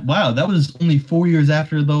 97. Wow, that was only 4 years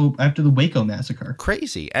after the Waco massacre.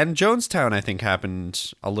 Crazy. And Jonestown, I think,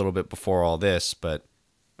 happened a little bit before all this, or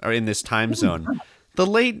in this time zone. The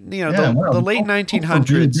late 1900s.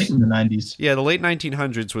 Really big in the 90s. Yeah, the late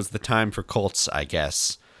 1900s was the time for cults, I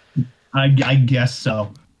guess. I guess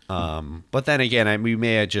so. But then again, we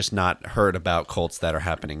may have just not heard about cults that are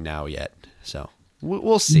happening now yet. So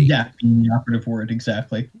we'll see. Yeah, being the operative word,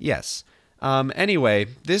 exactly. Yes. Anyway,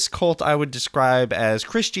 this cult I would describe as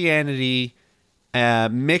Christianity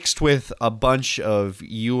mixed with a bunch of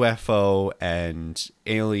UFO and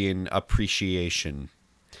alien appreciation.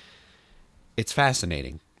 It's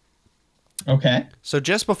fascinating. Okay. So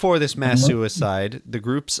just before this mass suicide, the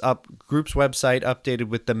group's website updated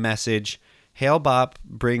with the message, Hale-Bopp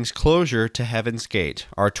brings closure to Heaven's Gate.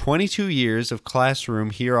 Our 22 years of classroom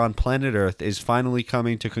here on planet Earth is finally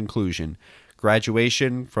coming to conclusion.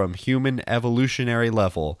 Graduation from human evolutionary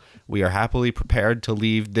level. We are happily prepared to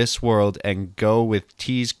leave this world and go with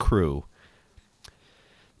T's crew.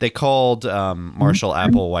 They called Marshall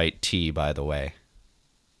Applewhite T, by the way.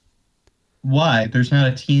 Why? There's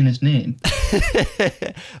not a T in his name.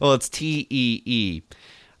 Well, it's T-E-E.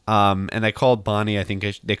 And they called Bonnie, I think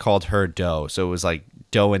they called her Doe. So it was like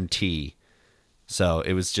Doe and T. So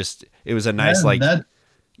it was a nice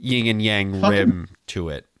yin and yang rim to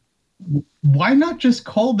it. Why not just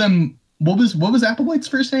call them, what was Applewhite's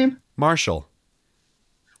first name? Marshall.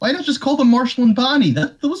 Why not just call them Marshall and Bonnie?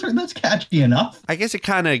 That's catchy enough. I guess it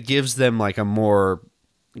kind of gives them like a more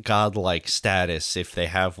godlike status if they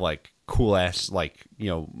have like cool ass, like,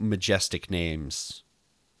 majestic names.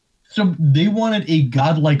 So they wanted a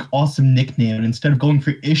godlike awesome nickname, and instead of going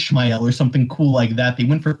for Ishmael or something cool like that, they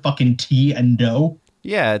went for fucking T and Doe.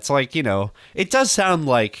 Yeah, it's like, it does sound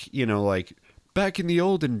like, like back in the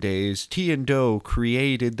olden days, T and Do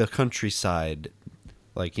created the countryside.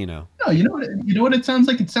 Like, No, you know what it sounds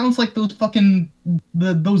like? It sounds like those fucking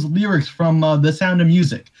those lyrics from The Sound of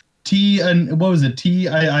Music. Tea and what was it? Tea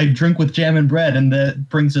I drink with jam and bread, and that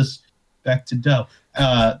brings us back to dough.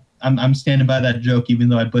 I'm standing by that joke, even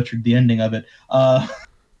though I butchered the ending of it.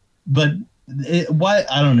 But why?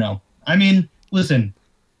 I don't know. I mean, listen,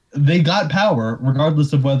 they got power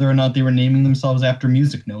regardless of whether or not they were naming themselves after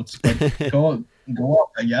music notes. But go off,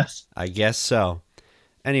 I guess. I guess so.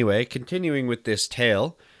 Anyway, continuing with this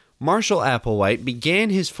tale, Marshall Applewhite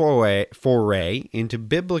began his foray into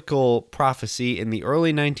biblical prophecy in the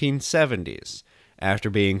early 1970s.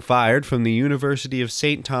 After being fired from the University of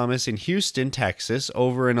St. Thomas in Houston, Texas,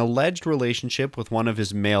 over an alleged relationship with one of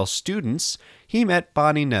his male students, he met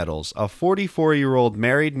Bonnie Nettles, a 44-year-old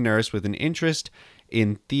married nurse with an interest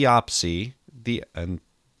in theopsy,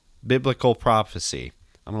 biblical prophecy.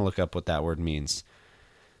 I'm going to look up what that word means.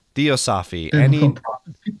 Theosophy.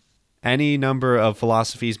 Any number of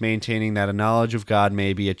philosophies maintaining that a knowledge of God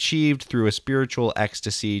may be achieved through a spiritual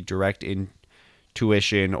ecstasy, direct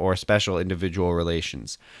intuition, or special individual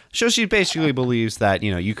relations. So she basically believes that,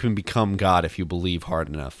 you can become God if you believe hard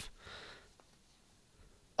enough.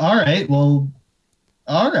 All right.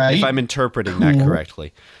 If I'm interpreting that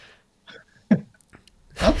correctly.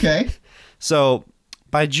 Okay. So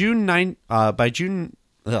by June 19th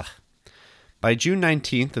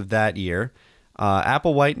of that year,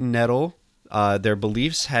 Applewhite and Nettle, their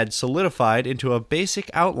beliefs had solidified into a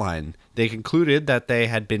basic outline. They concluded that they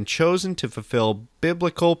had been chosen to fulfill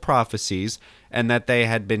biblical prophecies and that they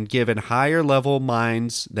had been given higher level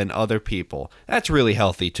minds than other people. That's really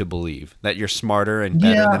healthy to believe, that you're smarter and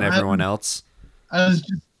better than everyone else. I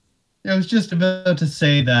was just about to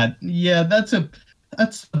say that. Yeah, that's a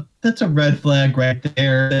red flag right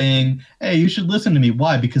there, saying, hey, you should listen to me.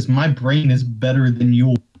 Why? Because my brain is better than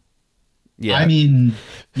yours. Yeah. I mean,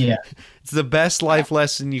 yeah. It's the best life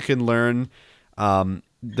lesson you can learn.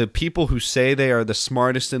 The people who say they are the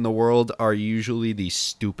smartest in the world are usually the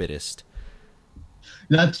stupidest.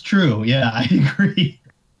 That's true. Yeah, I agree.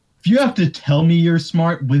 If you have to tell me you're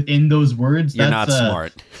smart within those words, you're not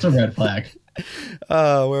smart. It's a red flag.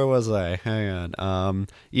 Where was I? Hang on.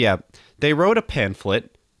 Yeah, they wrote a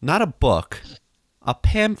pamphlet, not a book, a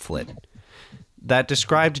pamphlet that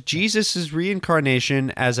described Jesus' reincarnation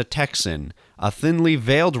as a Texan, a thinly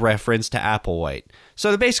veiled reference to Applewhite. So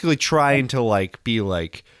they're basically trying to be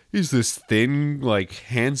he's this thin,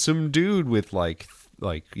 handsome dude with white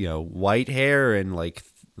hair and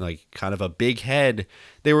kind of a big head.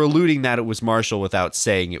 They were alluding that it was Marshall without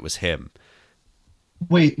saying it was him.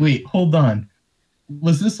 Wait, hold on.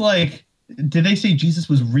 Was this did they say Jesus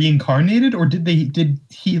was reincarnated, or did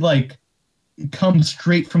he come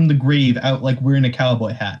straight from the grave out wearing a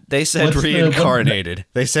cowboy hat? They said reincarnated.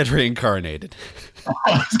 They said reincarnated.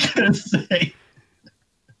 I was gonna say,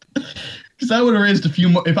 because that would have raised a few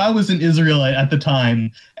more. If I was an Israelite at the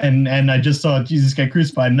time and I just saw Jesus get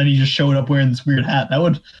crucified and then he just showed up wearing this weird hat, that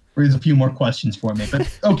would raise a few more questions for me. But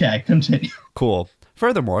okay, continue. Cool.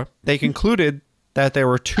 Furthermore, they concluded that there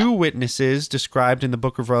were two witnesses described in the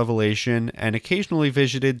Book of Revelation and occasionally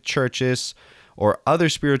visited churches or other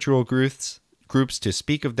spiritual groups to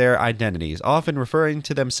speak of their identities, often referring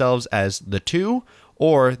to themselves as the Two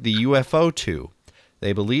or the UFO Two.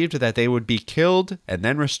 They believed that they would be killed and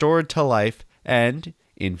then restored to life and,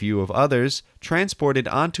 in view of others, transported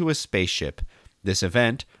onto a spaceship. This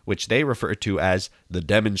event, which they referred to as the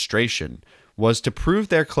demonstration, was to prove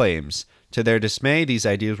their claims. To their dismay, these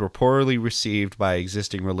ideas were poorly received by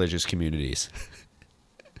existing religious communities.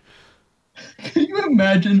 Can you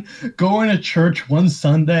imagine going to church one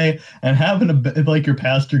Sunday and having your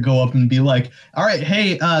pastor go up and be like, all right,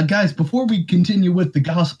 hey, guys, before we continue with the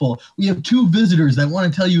gospel, we have two visitors that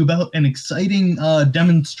want to tell you about an exciting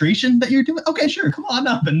demonstration that you're doing. Okay, sure, come on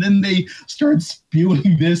up. And then they start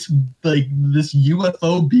spewing this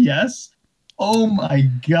UFO BS. Oh my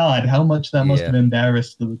God! How much that must have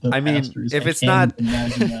embarrassed the pastors. If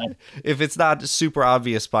it's not super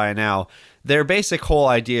obvious by now, their basic whole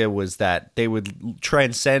idea was that they would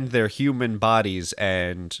transcend their human bodies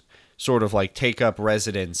and sort of take up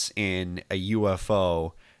residence in a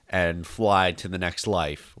UFO and fly to the next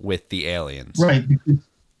life with the aliens. Right,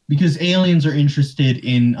 because aliens are interested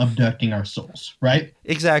in abducting our souls, right?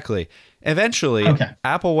 Exactly. Eventually,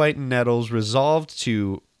 Applewhite and Nettles resolved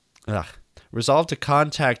to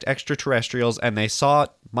contact extraterrestrials, and they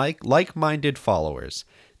sought like-minded followers.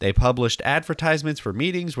 They published advertisements for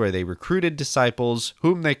meetings where they recruited disciples,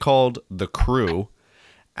 whom they called the Crew,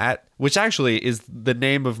 which actually is the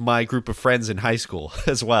name of my group of friends in high school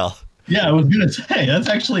as well. Yeah, I was gonna say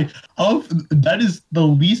that is the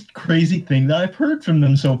least crazy thing that I've heard from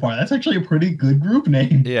them so far. That's actually a pretty good group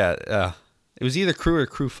name. Yeah, it was either Crew or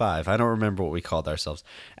Crew 5. I don't remember what we called ourselves.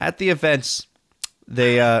 At the events,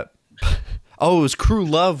 they oh, it was Crew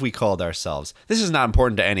Love we called ourselves. This is not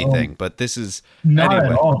important to anything, but this is Not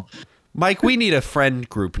anyway. at all. Mike, we need a friend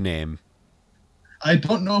group name. I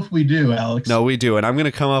don't know if we do, Alex. No, we do, and I'm going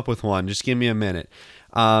to come up with one. Just give me a minute.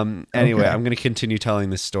 Anyway, Okay. I'm going to continue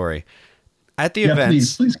telling this story. At the Yeah,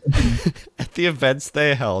 events, please continue. at the events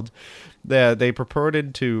they held, they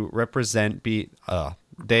purported to represent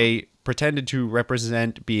they pretended to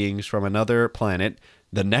represent beings from another planet,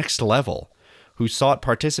 the next level, who sought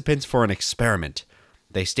participants for an experiment.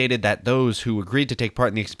 They stated that those who agreed to take part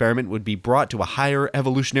in the experiment would be brought to a higher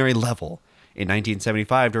evolutionary level. In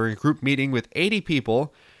 1975, during a group meeting with 80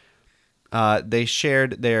 people, they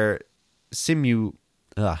shared their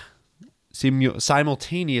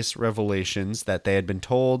simultaneous revelations that they had been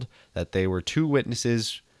told that they were two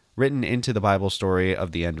witnesses written into the Bible story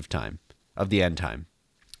of the end time.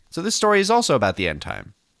 So this story is also about the end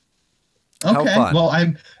time. How Okay. fun.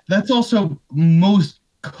 Well, that's also most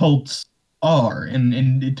cults are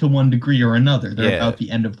in to one degree or another. They're Yeah. about the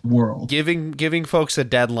end of the world. Giving folks a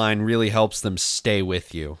deadline really helps them stay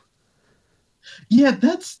with you. Yeah,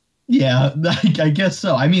 I guess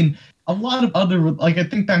so. I mean, a lot of other, like, I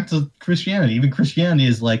think back to Christianity. Even Christianity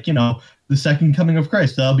is like, the second coming of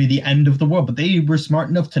Christ. That'll be the end of the world. But they were smart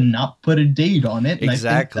enough to not put a date on it. And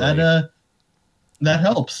Exactly. I think that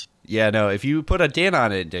helps. Yeah, no, if you put a date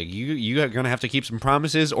on it, you're going to have to keep some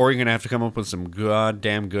promises, or you're going to have to come up with some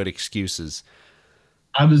goddamn good excuses.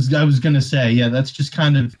 I was gonna say, yeah, that's just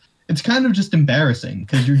it's kind of just embarrassing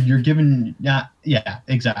because you're given, yeah,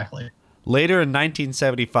 exactly. Later in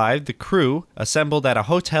 1975, the crew assembled at a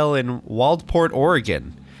hotel in Waldport,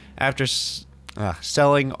 Oregon. After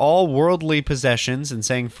selling all worldly possessions and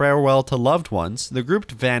saying farewell to loved ones, the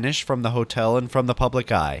group vanished from the hotel and from the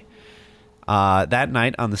public eye. That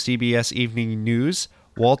night on the CBS Evening News,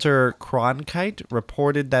 Walter Cronkite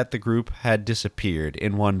reported that the group had disappeared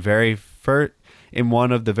in one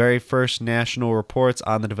of the very first national reports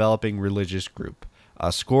on the developing religious group.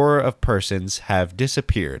 A score of persons have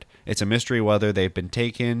disappeared. It's a mystery whether they've been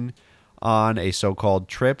taken on a so-called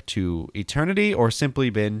trip to eternity or simply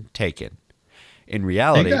been taken. In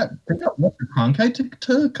reality, They got Walter Cronkite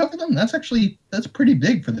to cover them. That's pretty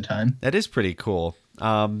big for the time. that is pretty cool.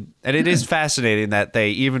 And it is fascinating that they,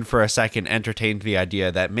 even for a second, entertained the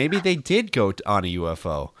idea that maybe they did go on a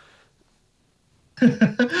UFO.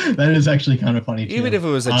 That is actually kind of funny too. Even if it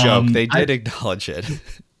was a joke, they did acknowledge it.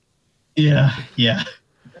 Yeah.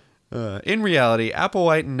 In reality,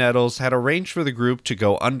 Applewhite and Nettles had arranged for the group to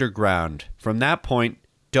go underground. From that point,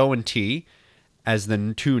 Doe and T, as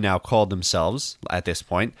the two now called themselves at this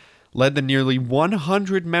point, led the nearly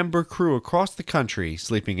 100-member crew across the country,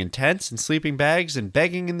 sleeping in tents and sleeping bags and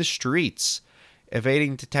begging in the streets.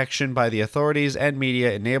 Evading detection by the authorities and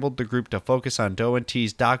media enabled the group to focus on Doe and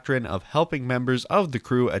T's doctrine of helping members of the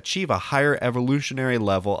crew achieve a higher evolutionary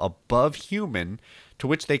level above human, to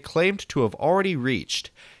which they claimed to have already reached,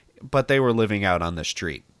 but they were living out on the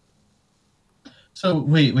street. So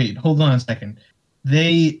wait, hold on a second.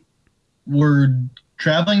 They were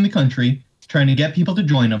traveling the country trying to get people to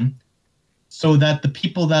join them so that the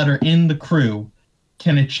people that are in the crew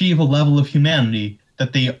can achieve a level of humanity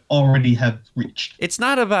that they already have reached. It's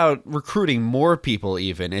not about recruiting more people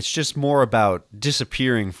even. It's just more about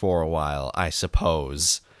disappearing for a while, I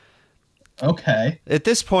suppose. Okay. At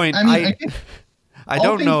this point, I mean, I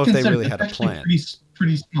don't know if they really it's had a actually plan.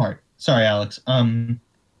 Pretty smart. Sorry, Alex. But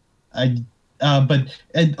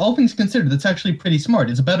all things considered, that's actually pretty smart.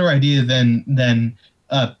 It's a better idea than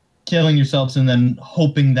killing yourselves and then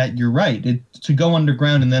hoping that you're right. To go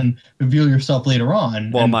underground and then reveal yourself later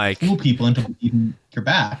on. Well, and Mike, fool people into believing you're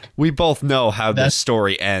back. We both know how this That's-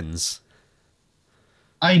 story ends.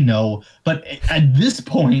 I know, but at this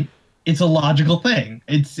point, it's a logical thing.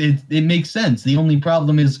 It makes sense. The only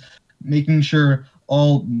problem is making sure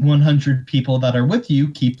all 100 people that are with you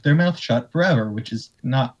keep their mouth shut forever, which is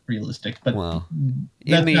not realistic. But Well,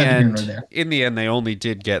 that's in the neither here nor end, there. they only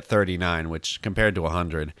did get 39, which compared to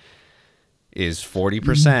 100 is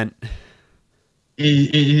 40%.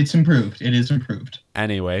 It's improved. It is improved.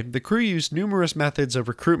 Anyway, the crew used numerous methods of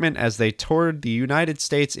recruitment as they toured the United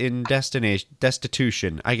States in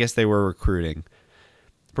destitution. I guess they were recruiting.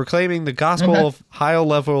 Proclaiming the gospel of higher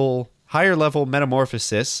level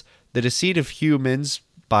metamorphosis, the deceit of humans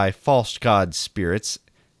by false god spirits,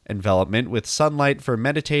 envelopment with sunlight for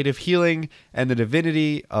meditative healing, and the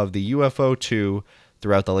divinity of the UFO 2,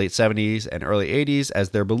 throughout the late 70s and early 80s as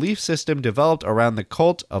their belief system developed around the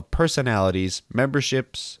cult of personalities.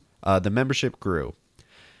 The membership grew.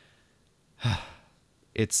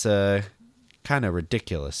 It's kind of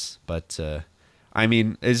ridiculous, but I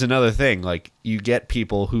mean, is another thing. Like, you get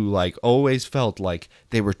people who like always felt like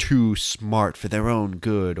they were too smart for their own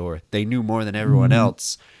good, or they knew more than everyone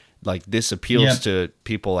else. Like, this appeals to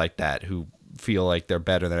people like that who feel like they're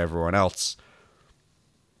better than everyone else.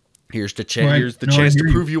 Here's the chance to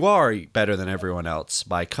prove you are better than everyone else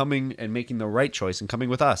by coming and making the right choice and coming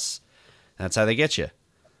with us. That's how they get you.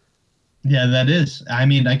 Yeah, that is. I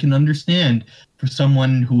mean, I can understand for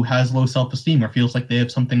someone who has low self-esteem or feels like they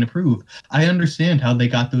have something to prove. I understand how they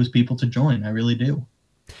got those people to join. I really do.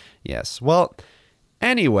 Yes. Well,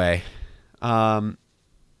 anyway,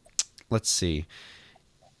 let's see.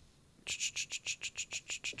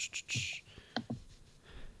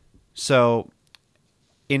 So,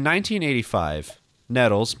 in 1985,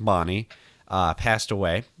 Nettles, Bonnie, passed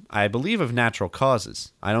away. I believe of natural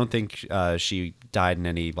causes. I don't think she died in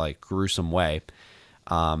any like gruesome way.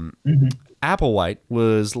 Applewhite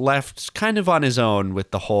was left kind of on his own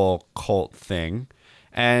with the whole cult thing,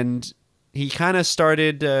 and he kind of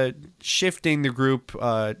started shifting the group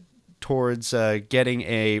towards getting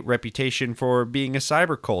a reputation for being a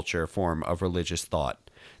cyberculture form of religious thought.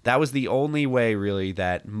 That was the only way, really,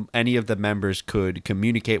 that any of the members could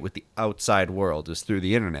communicate with the outside world, is through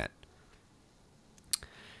the internet.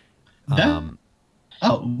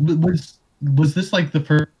 Was this like the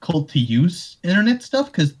first cult to use internet stuff?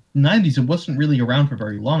 Because 90s, it wasn't really around for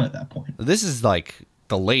very long at that point. This is like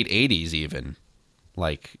the late 80s even.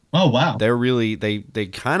 Like, oh wow, they're really they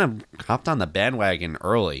kind of hopped on the bandwagon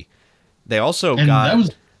early. They also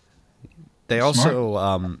they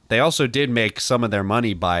also did make some of their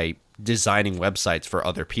money by designing websites for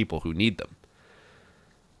other people who need them.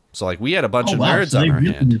 So like, we had a bunch of nerds on our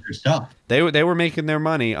hand. They were making their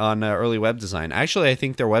money on early web design. Actually, I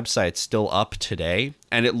think their website's still up today,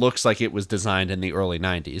 and it looks like it was designed in the early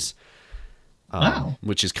 90s.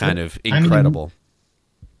 Which is kind of incredible.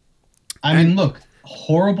 I mean, look,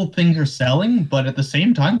 horrible things are selling, but at the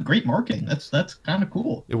same time, great marketing. That's kind of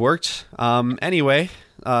cool. It worked. Anyway,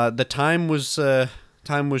 the time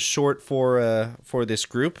was short for this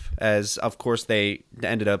group, as of course they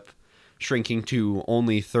ended up shrinking to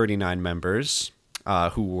only 39 members,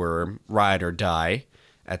 who were ride or die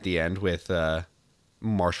at the end with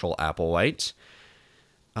Marshall Applewhite.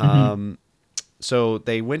 So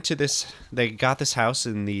they got this house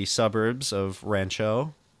in the suburbs of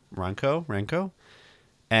Rancho,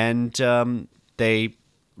 and they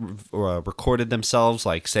recorded themselves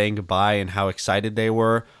like saying goodbye and how excited they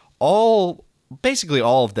were. Basically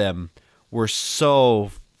all of them were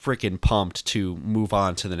so freaking pumped to move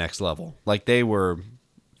on to the next level. Like, they were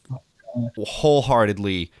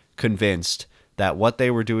wholeheartedly convinced that what they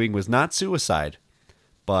were doing was not suicide,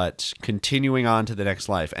 but continuing on to the next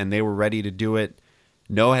life. And they were ready to do it,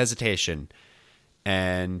 no hesitation.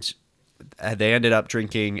 And they ended up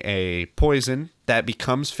drinking a poison that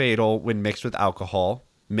becomes fatal when mixed with alcohol,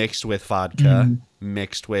 mixed with vodka,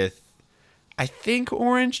 mixed with, I think,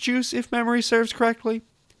 orange juice, if memory serves correctly.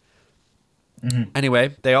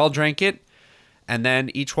 Anyway, they all drank it, and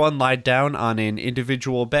then each one lied down on an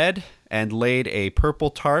individual bed and laid a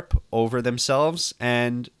purple tarp over themselves,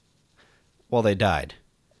 and, well, they died.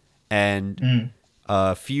 And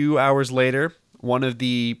a few hours later, one of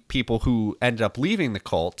the people who ended up leaving the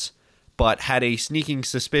cult, but had a sneaking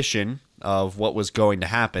suspicion of what was going to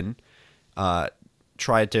happen,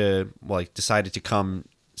 decided to come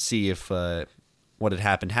see if what had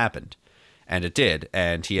happened. And it did,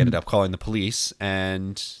 and he ended up calling the police,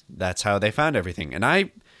 and that's how they found everything. And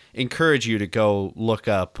I encourage you to go look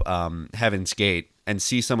up Heaven's Gate and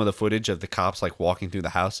see some of the footage of the cops like walking through the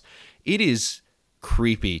house. It is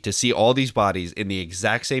creepy to see all these bodies in the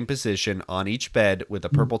exact same position on each bed with a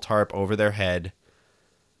purple tarp over their head.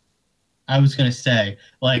 I was going to say,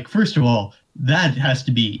 like, first of all, that has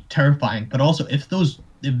to be terrifying, but also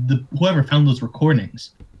whoever found those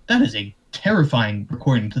recordings, that is a terrifying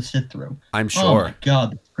recording to sit through. I'm sure. Oh my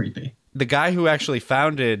god, that's creepy. The guy who actually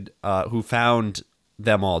found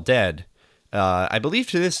them all dead, I believe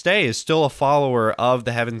to this day is still a follower of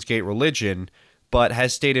the Heaven's Gate religion, but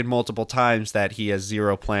has stated multiple times that he has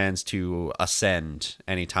zero plans to ascend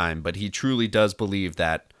anytime. But he truly does believe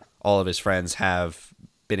that all of his friends have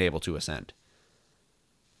been able to ascend.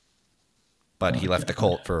 But he left the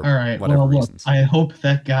cult for whatever reasons. I hope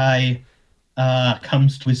that guy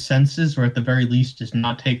comes to his senses, or at the very least does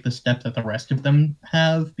not take the step that the rest of them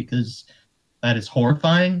have, because that is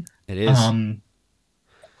horrifying. It is.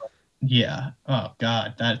 Yeah. Oh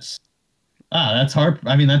god, that's That's heart.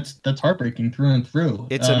 I mean, that's heartbreaking through and through.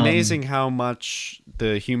 It's amazing how much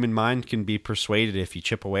the human mind can be persuaded if you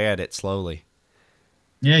chip away at it slowly.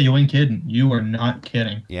 Yeah, you ain't kidding. You are not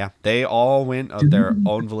kidding. Yeah, they all went of their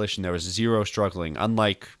own volition. There was zero struggling,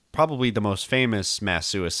 unlike probably the most famous mass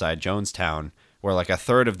suicide, Jonestown, where like a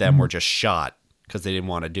third of them were just shot because they didn't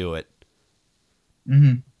want to do it.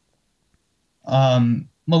 Well,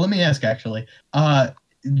 let me ask actually.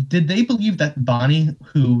 Did they believe that Bonnie,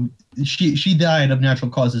 who she died of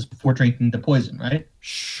natural causes before drinking the poison, right?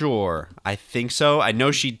 Sure, I think so. I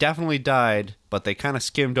know she definitely died, but they kind of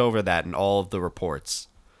skimmed over that in all of the reports.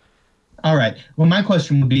 All right. Well, my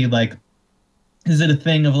question would be like, is it a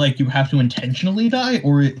thing of like you have to intentionally die,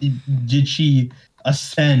 or did she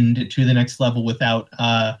ascend to the next level without,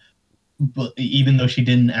 even though she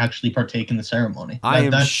didn't actually partake in the ceremony? I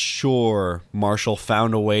am sure Marshall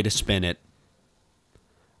found a way to spin it.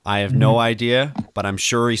 I have no idea, but I'm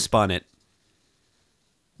sure he spun it.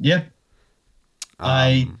 Yeah.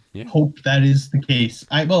 I hope that is the case.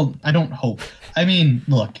 I don't hope. I mean,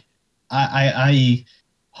 look, I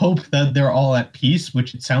hope that they're all at peace,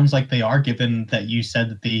 which it sounds like they are, given that you said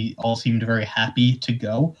that they all seemed very happy to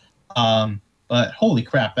go. But holy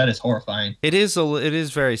crap, that is horrifying. It is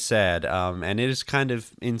very sad, and it is kind of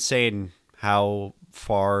insane how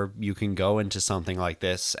far you can go into something like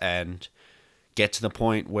this and get to the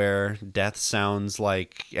point where death sounds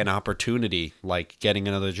like an opportunity, like getting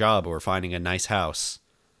another job or finding a nice house.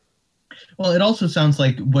 Well, it also sounds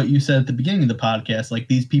like what you said at the beginning of the podcast, like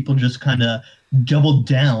these people just kind of doubled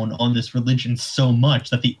down on this religion so much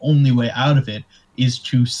that the only way out of it is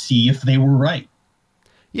to see if they were right.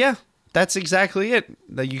 Yeah, that's exactly it.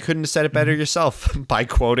 You couldn't have said it better yourself by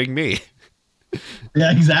quoting me.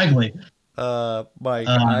 Yeah, exactly. Mike,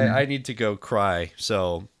 I need to go cry,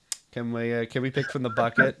 so can we pick from the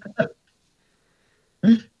bucket?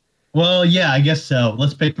 Well, yeah, I guess so.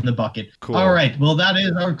 Let's pick from the bucket. Cool. All right. Well, that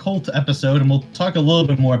is our cult episode, and we'll talk a little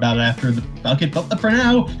bit more about it after the bucket. But for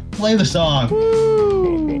now, play the song.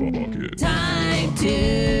 Time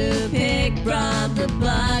to pick from the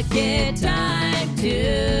bucket. Time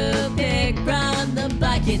to pick from the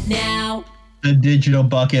bucket now. The digital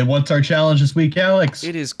bucket. What's our challenge this week, Alex?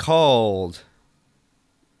 It is called...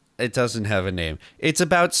 It doesn't have a name. It's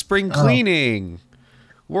about spring cleaning.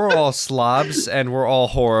 We're all slobs and we're all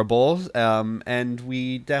horrible. And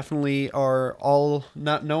we definitely are all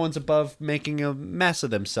no one's above making a mess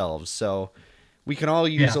of themselves. So we can all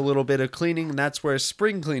use a little bit of cleaning, and that's where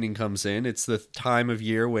spring cleaning comes in. It's the time of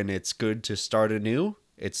year when it's good to start anew.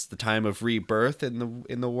 It's the time of rebirth in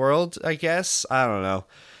the world, I guess. I don't know.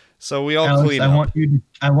 So we all Alex, clean up.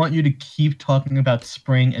 I want you to keep talking about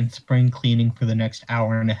spring and spring cleaning for the next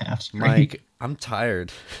hour and a half straight. Mike, I'm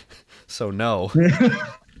tired. So no.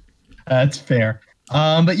 That's fair.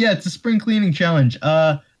 But yeah, it's a spring cleaning challenge.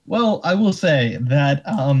 Well, I will say that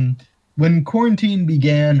when quarantine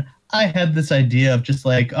began, I had this idea of just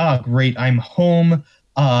like, great, I'm home.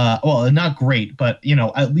 Well, not great, but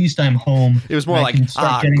at least I'm home. It was more like, I can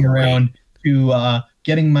start getting around to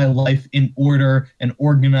getting my life in order and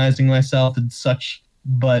organizing myself and such.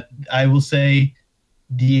 But I will say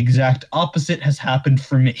the exact opposite has happened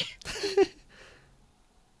for me.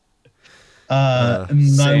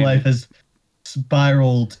 My life has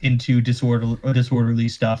spiraled into disorderly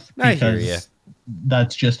stuff because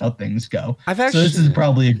that's just how things go. So this is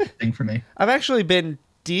probably a good thing for me. I've actually been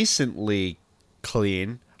decently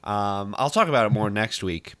clean. I'll talk about it more next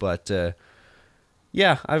week, but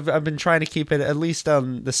yeah, I've been trying to keep it at least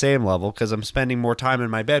on the same level because I'm spending more time in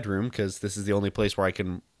my bedroom because this is the only place where I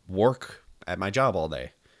can work at my job all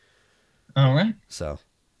day. All right. So.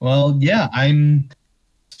 Well, yeah, I'm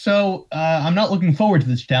not looking forward to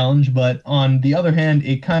this challenge, but on the other hand,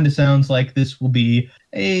 it kind of sounds like this will be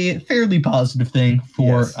a fairly positive thing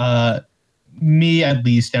for me at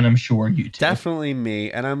least, and I'm sure you too. Definitely me,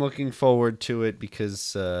 and I'm looking forward to it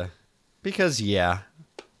because yeah,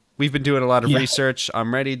 we've been doing a lot of research.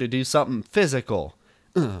 I'm ready to do something physical.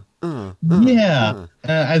 As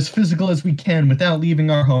physical as we can without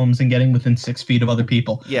leaving our homes and getting within 6 feet of other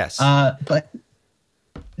people. Yes.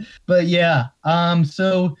 But yeah,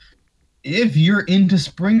 so if you're into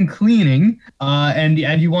spring cleaning and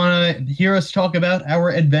you want to hear us talk about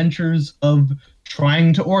our adventures of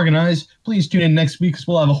trying to organize, please tune in next week because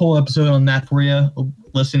we'll have a whole episode on that for you.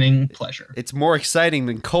 Listening pleasure. It's more exciting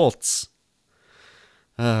than cults.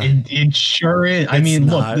 It sure is. I mean,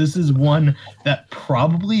 look, this is one that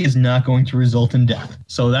probably is not going to result in death.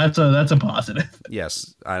 So that's a positive.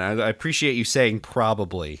 Yes, and I appreciate you saying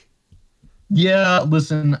probably. Yeah,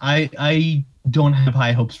 listen, I don't have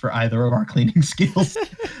high hopes for either of our cleaning skills.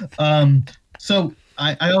 So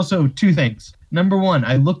I also, two things. Number one,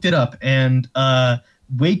 I looked it up, and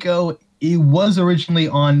Waco, it was originally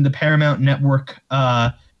on the Paramount Network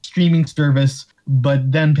streaming service,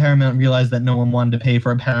 but then Paramount realized that no one wanted to pay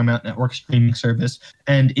for a Paramount Network streaming service,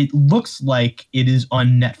 and it looks like it is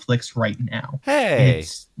on Netflix right now. Hey.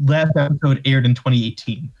 Its last episode aired in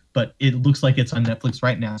 2018, but it looks like it's on Netflix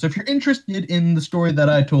right now. So if you're interested in the story that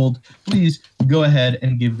I told, please go ahead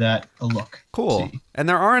and give that a look. Cool. See. And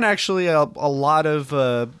there aren't actually a lot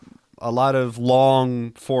of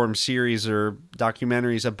long form series or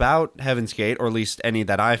documentaries about Heaven's Gate, or at least any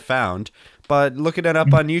that I found. But looking it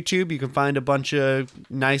up on YouTube, you can find a bunch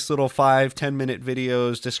of nice little 5-10 minute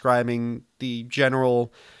videos describing the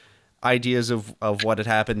general ideas of what had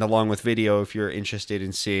happened, along with video if you're interested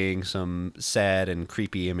in seeing some sad and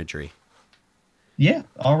creepy imagery. Yeah,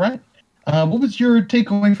 all right. What was your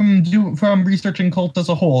takeaway from researching cults as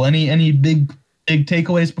a whole? Any big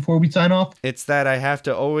takeaways before we sign off? It's that I have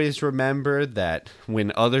to always remember that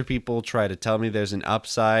when other people try to tell me there's an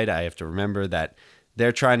upside, I have to remember that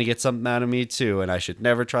they're trying to get something out of me too, and I should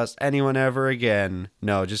never trust anyone ever again.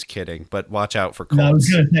 No, just kidding. But watch out for cults. No, I was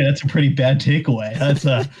going to say, that's a pretty bad takeaway. That's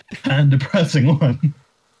a kind of depressing one.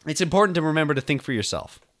 It's important to remember to think for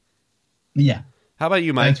yourself. Yeah. How about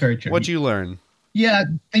you, Mike? That's very true. What'd you learn? Yeah,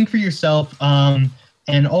 think for yourself.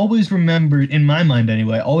 And always remember, in my mind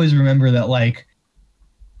anyway, always remember that, like,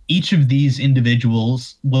 each of these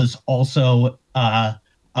individuals was also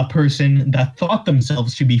a person that thought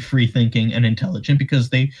themselves to be free thinking and intelligent, because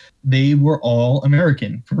they were all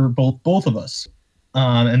American for both of us.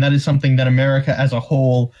 And that is something that America as a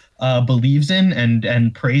whole believes in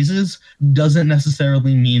and praises. Doesn't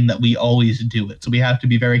necessarily mean that we always do it. So we have to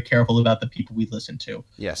be very careful about the people we listen to.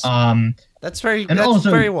 Yes. That's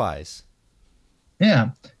also, very wise.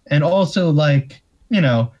 Yeah. And also, like, you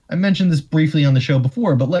know, I mentioned this briefly on the show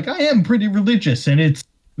before, but, like, I am pretty religious, and it's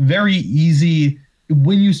very easy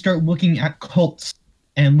when you start looking at cults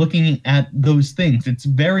and looking at those things. It's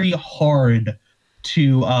very hard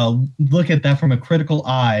to look at that from a critical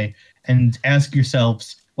eye and ask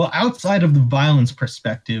yourselves, well, outside of the violence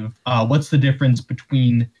perspective, what's the difference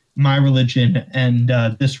between my religion and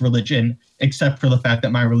this religion, except for the fact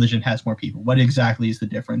that my religion has more people? What exactly is the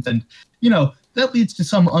difference? And, you know, that leads to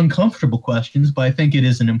some uncomfortable questions, but I think it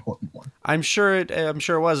is an important one. I'm sure it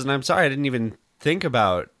was, and I'm sorry I didn't even think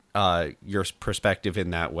about your perspective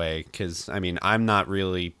in that way, because, I mean, I'm not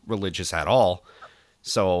really religious at all,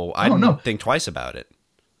 so I didn't think twice about it.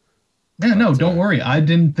 Yeah, no, don't worry. I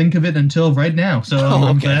didn't think of it until right now, so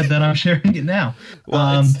I'm glad that I'm sharing it now.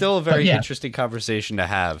 Well, it's still a very interesting conversation to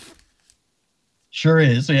have. Sure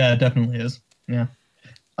is. Yeah, it definitely is. Yeah.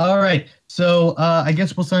 All right. So I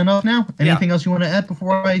guess we'll sign off now. Anything else you want to add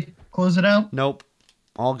before I close it out? Nope.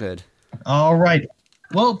 All good. All right.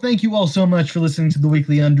 Well, thank you all so much for listening to the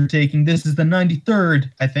Weekly Undertaking. This is the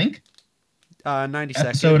 93rd, I think. 92nd.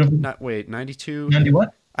 Episode of... 92. 90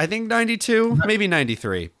 what? I think 92, maybe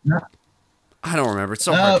 93. No. I don't remember. It's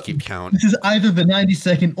so hard to keep count. This is either the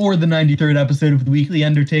 92nd or the 93rd episode of the Weekly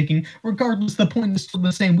Undertaking. Regardless, the point is still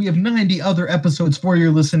the same. We have 90 other episodes for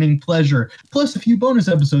your listening pleasure, plus a few bonus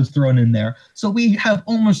episodes thrown in there. So we have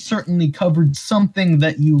almost certainly covered something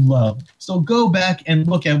that you love. So go back and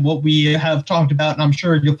look at what we have talked about, and I'm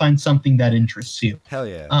sure you'll find something that interests you. Hell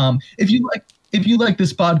yeah. If you like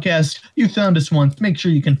this podcast, you found us once, make sure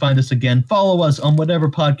you can find us again. Follow us on whatever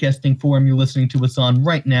podcasting forum you're listening to us on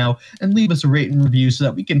right now, and leave us a rate and review so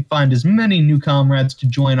that we can find as many new comrades to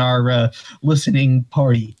join our listening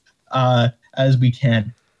party as we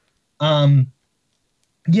can.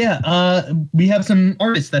 We have some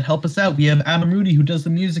artists that help us out. We have Adam Rudy, who does the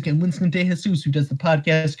music, and Winston De Jesus, who does the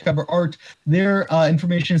podcast cover art. Their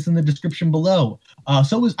information is in the description below.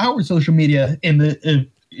 So is our social media in the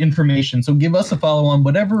information. So give us a follow on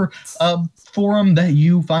whatever forum that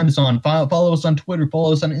you find us on. Follow us on Twitter.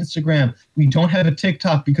 Follow us on Instagram. We don't have a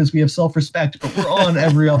TikTok because we have self-respect, but we're on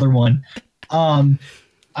every other one. We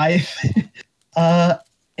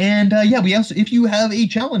also, if you have a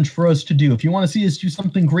challenge for us to do, if you want to see us do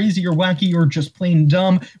something crazy or wacky or just plain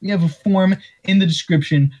dumb, we have a form in the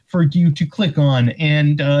description for you to click on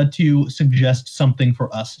and to suggest something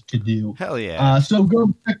for us to do. Hell yeah. So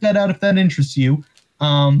go check that out if that interests you.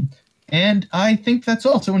 And I think that's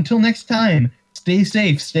all. So until next time, stay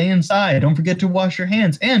safe, stay inside. Don't forget to wash your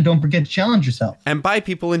hands, and don't forget to challenge yourself. And bi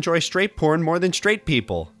people enjoy straight porn more than straight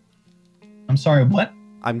people. I'm sorry, what?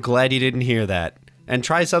 I'm glad you didn't hear that. And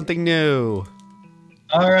try something new.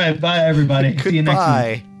 All right, bye everybody. See you next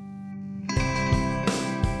week. Goodbye.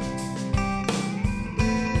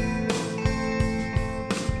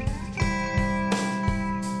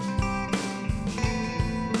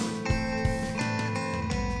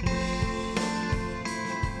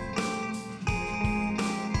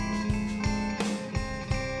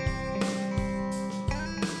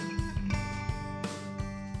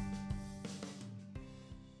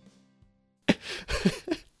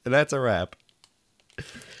 And that's a wrap.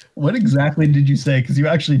 What exactly did you say? Because you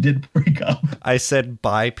actually did break up. I said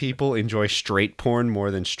bi people enjoy straight porn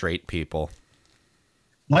more than straight people.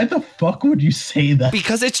 Why the fuck would you say that?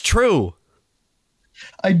 Because it's true.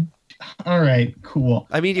 All right, cool.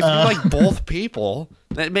 I mean, if you like both people,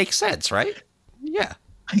 that makes sense, right? Yeah.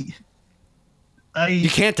 You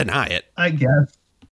can't deny it. I guess.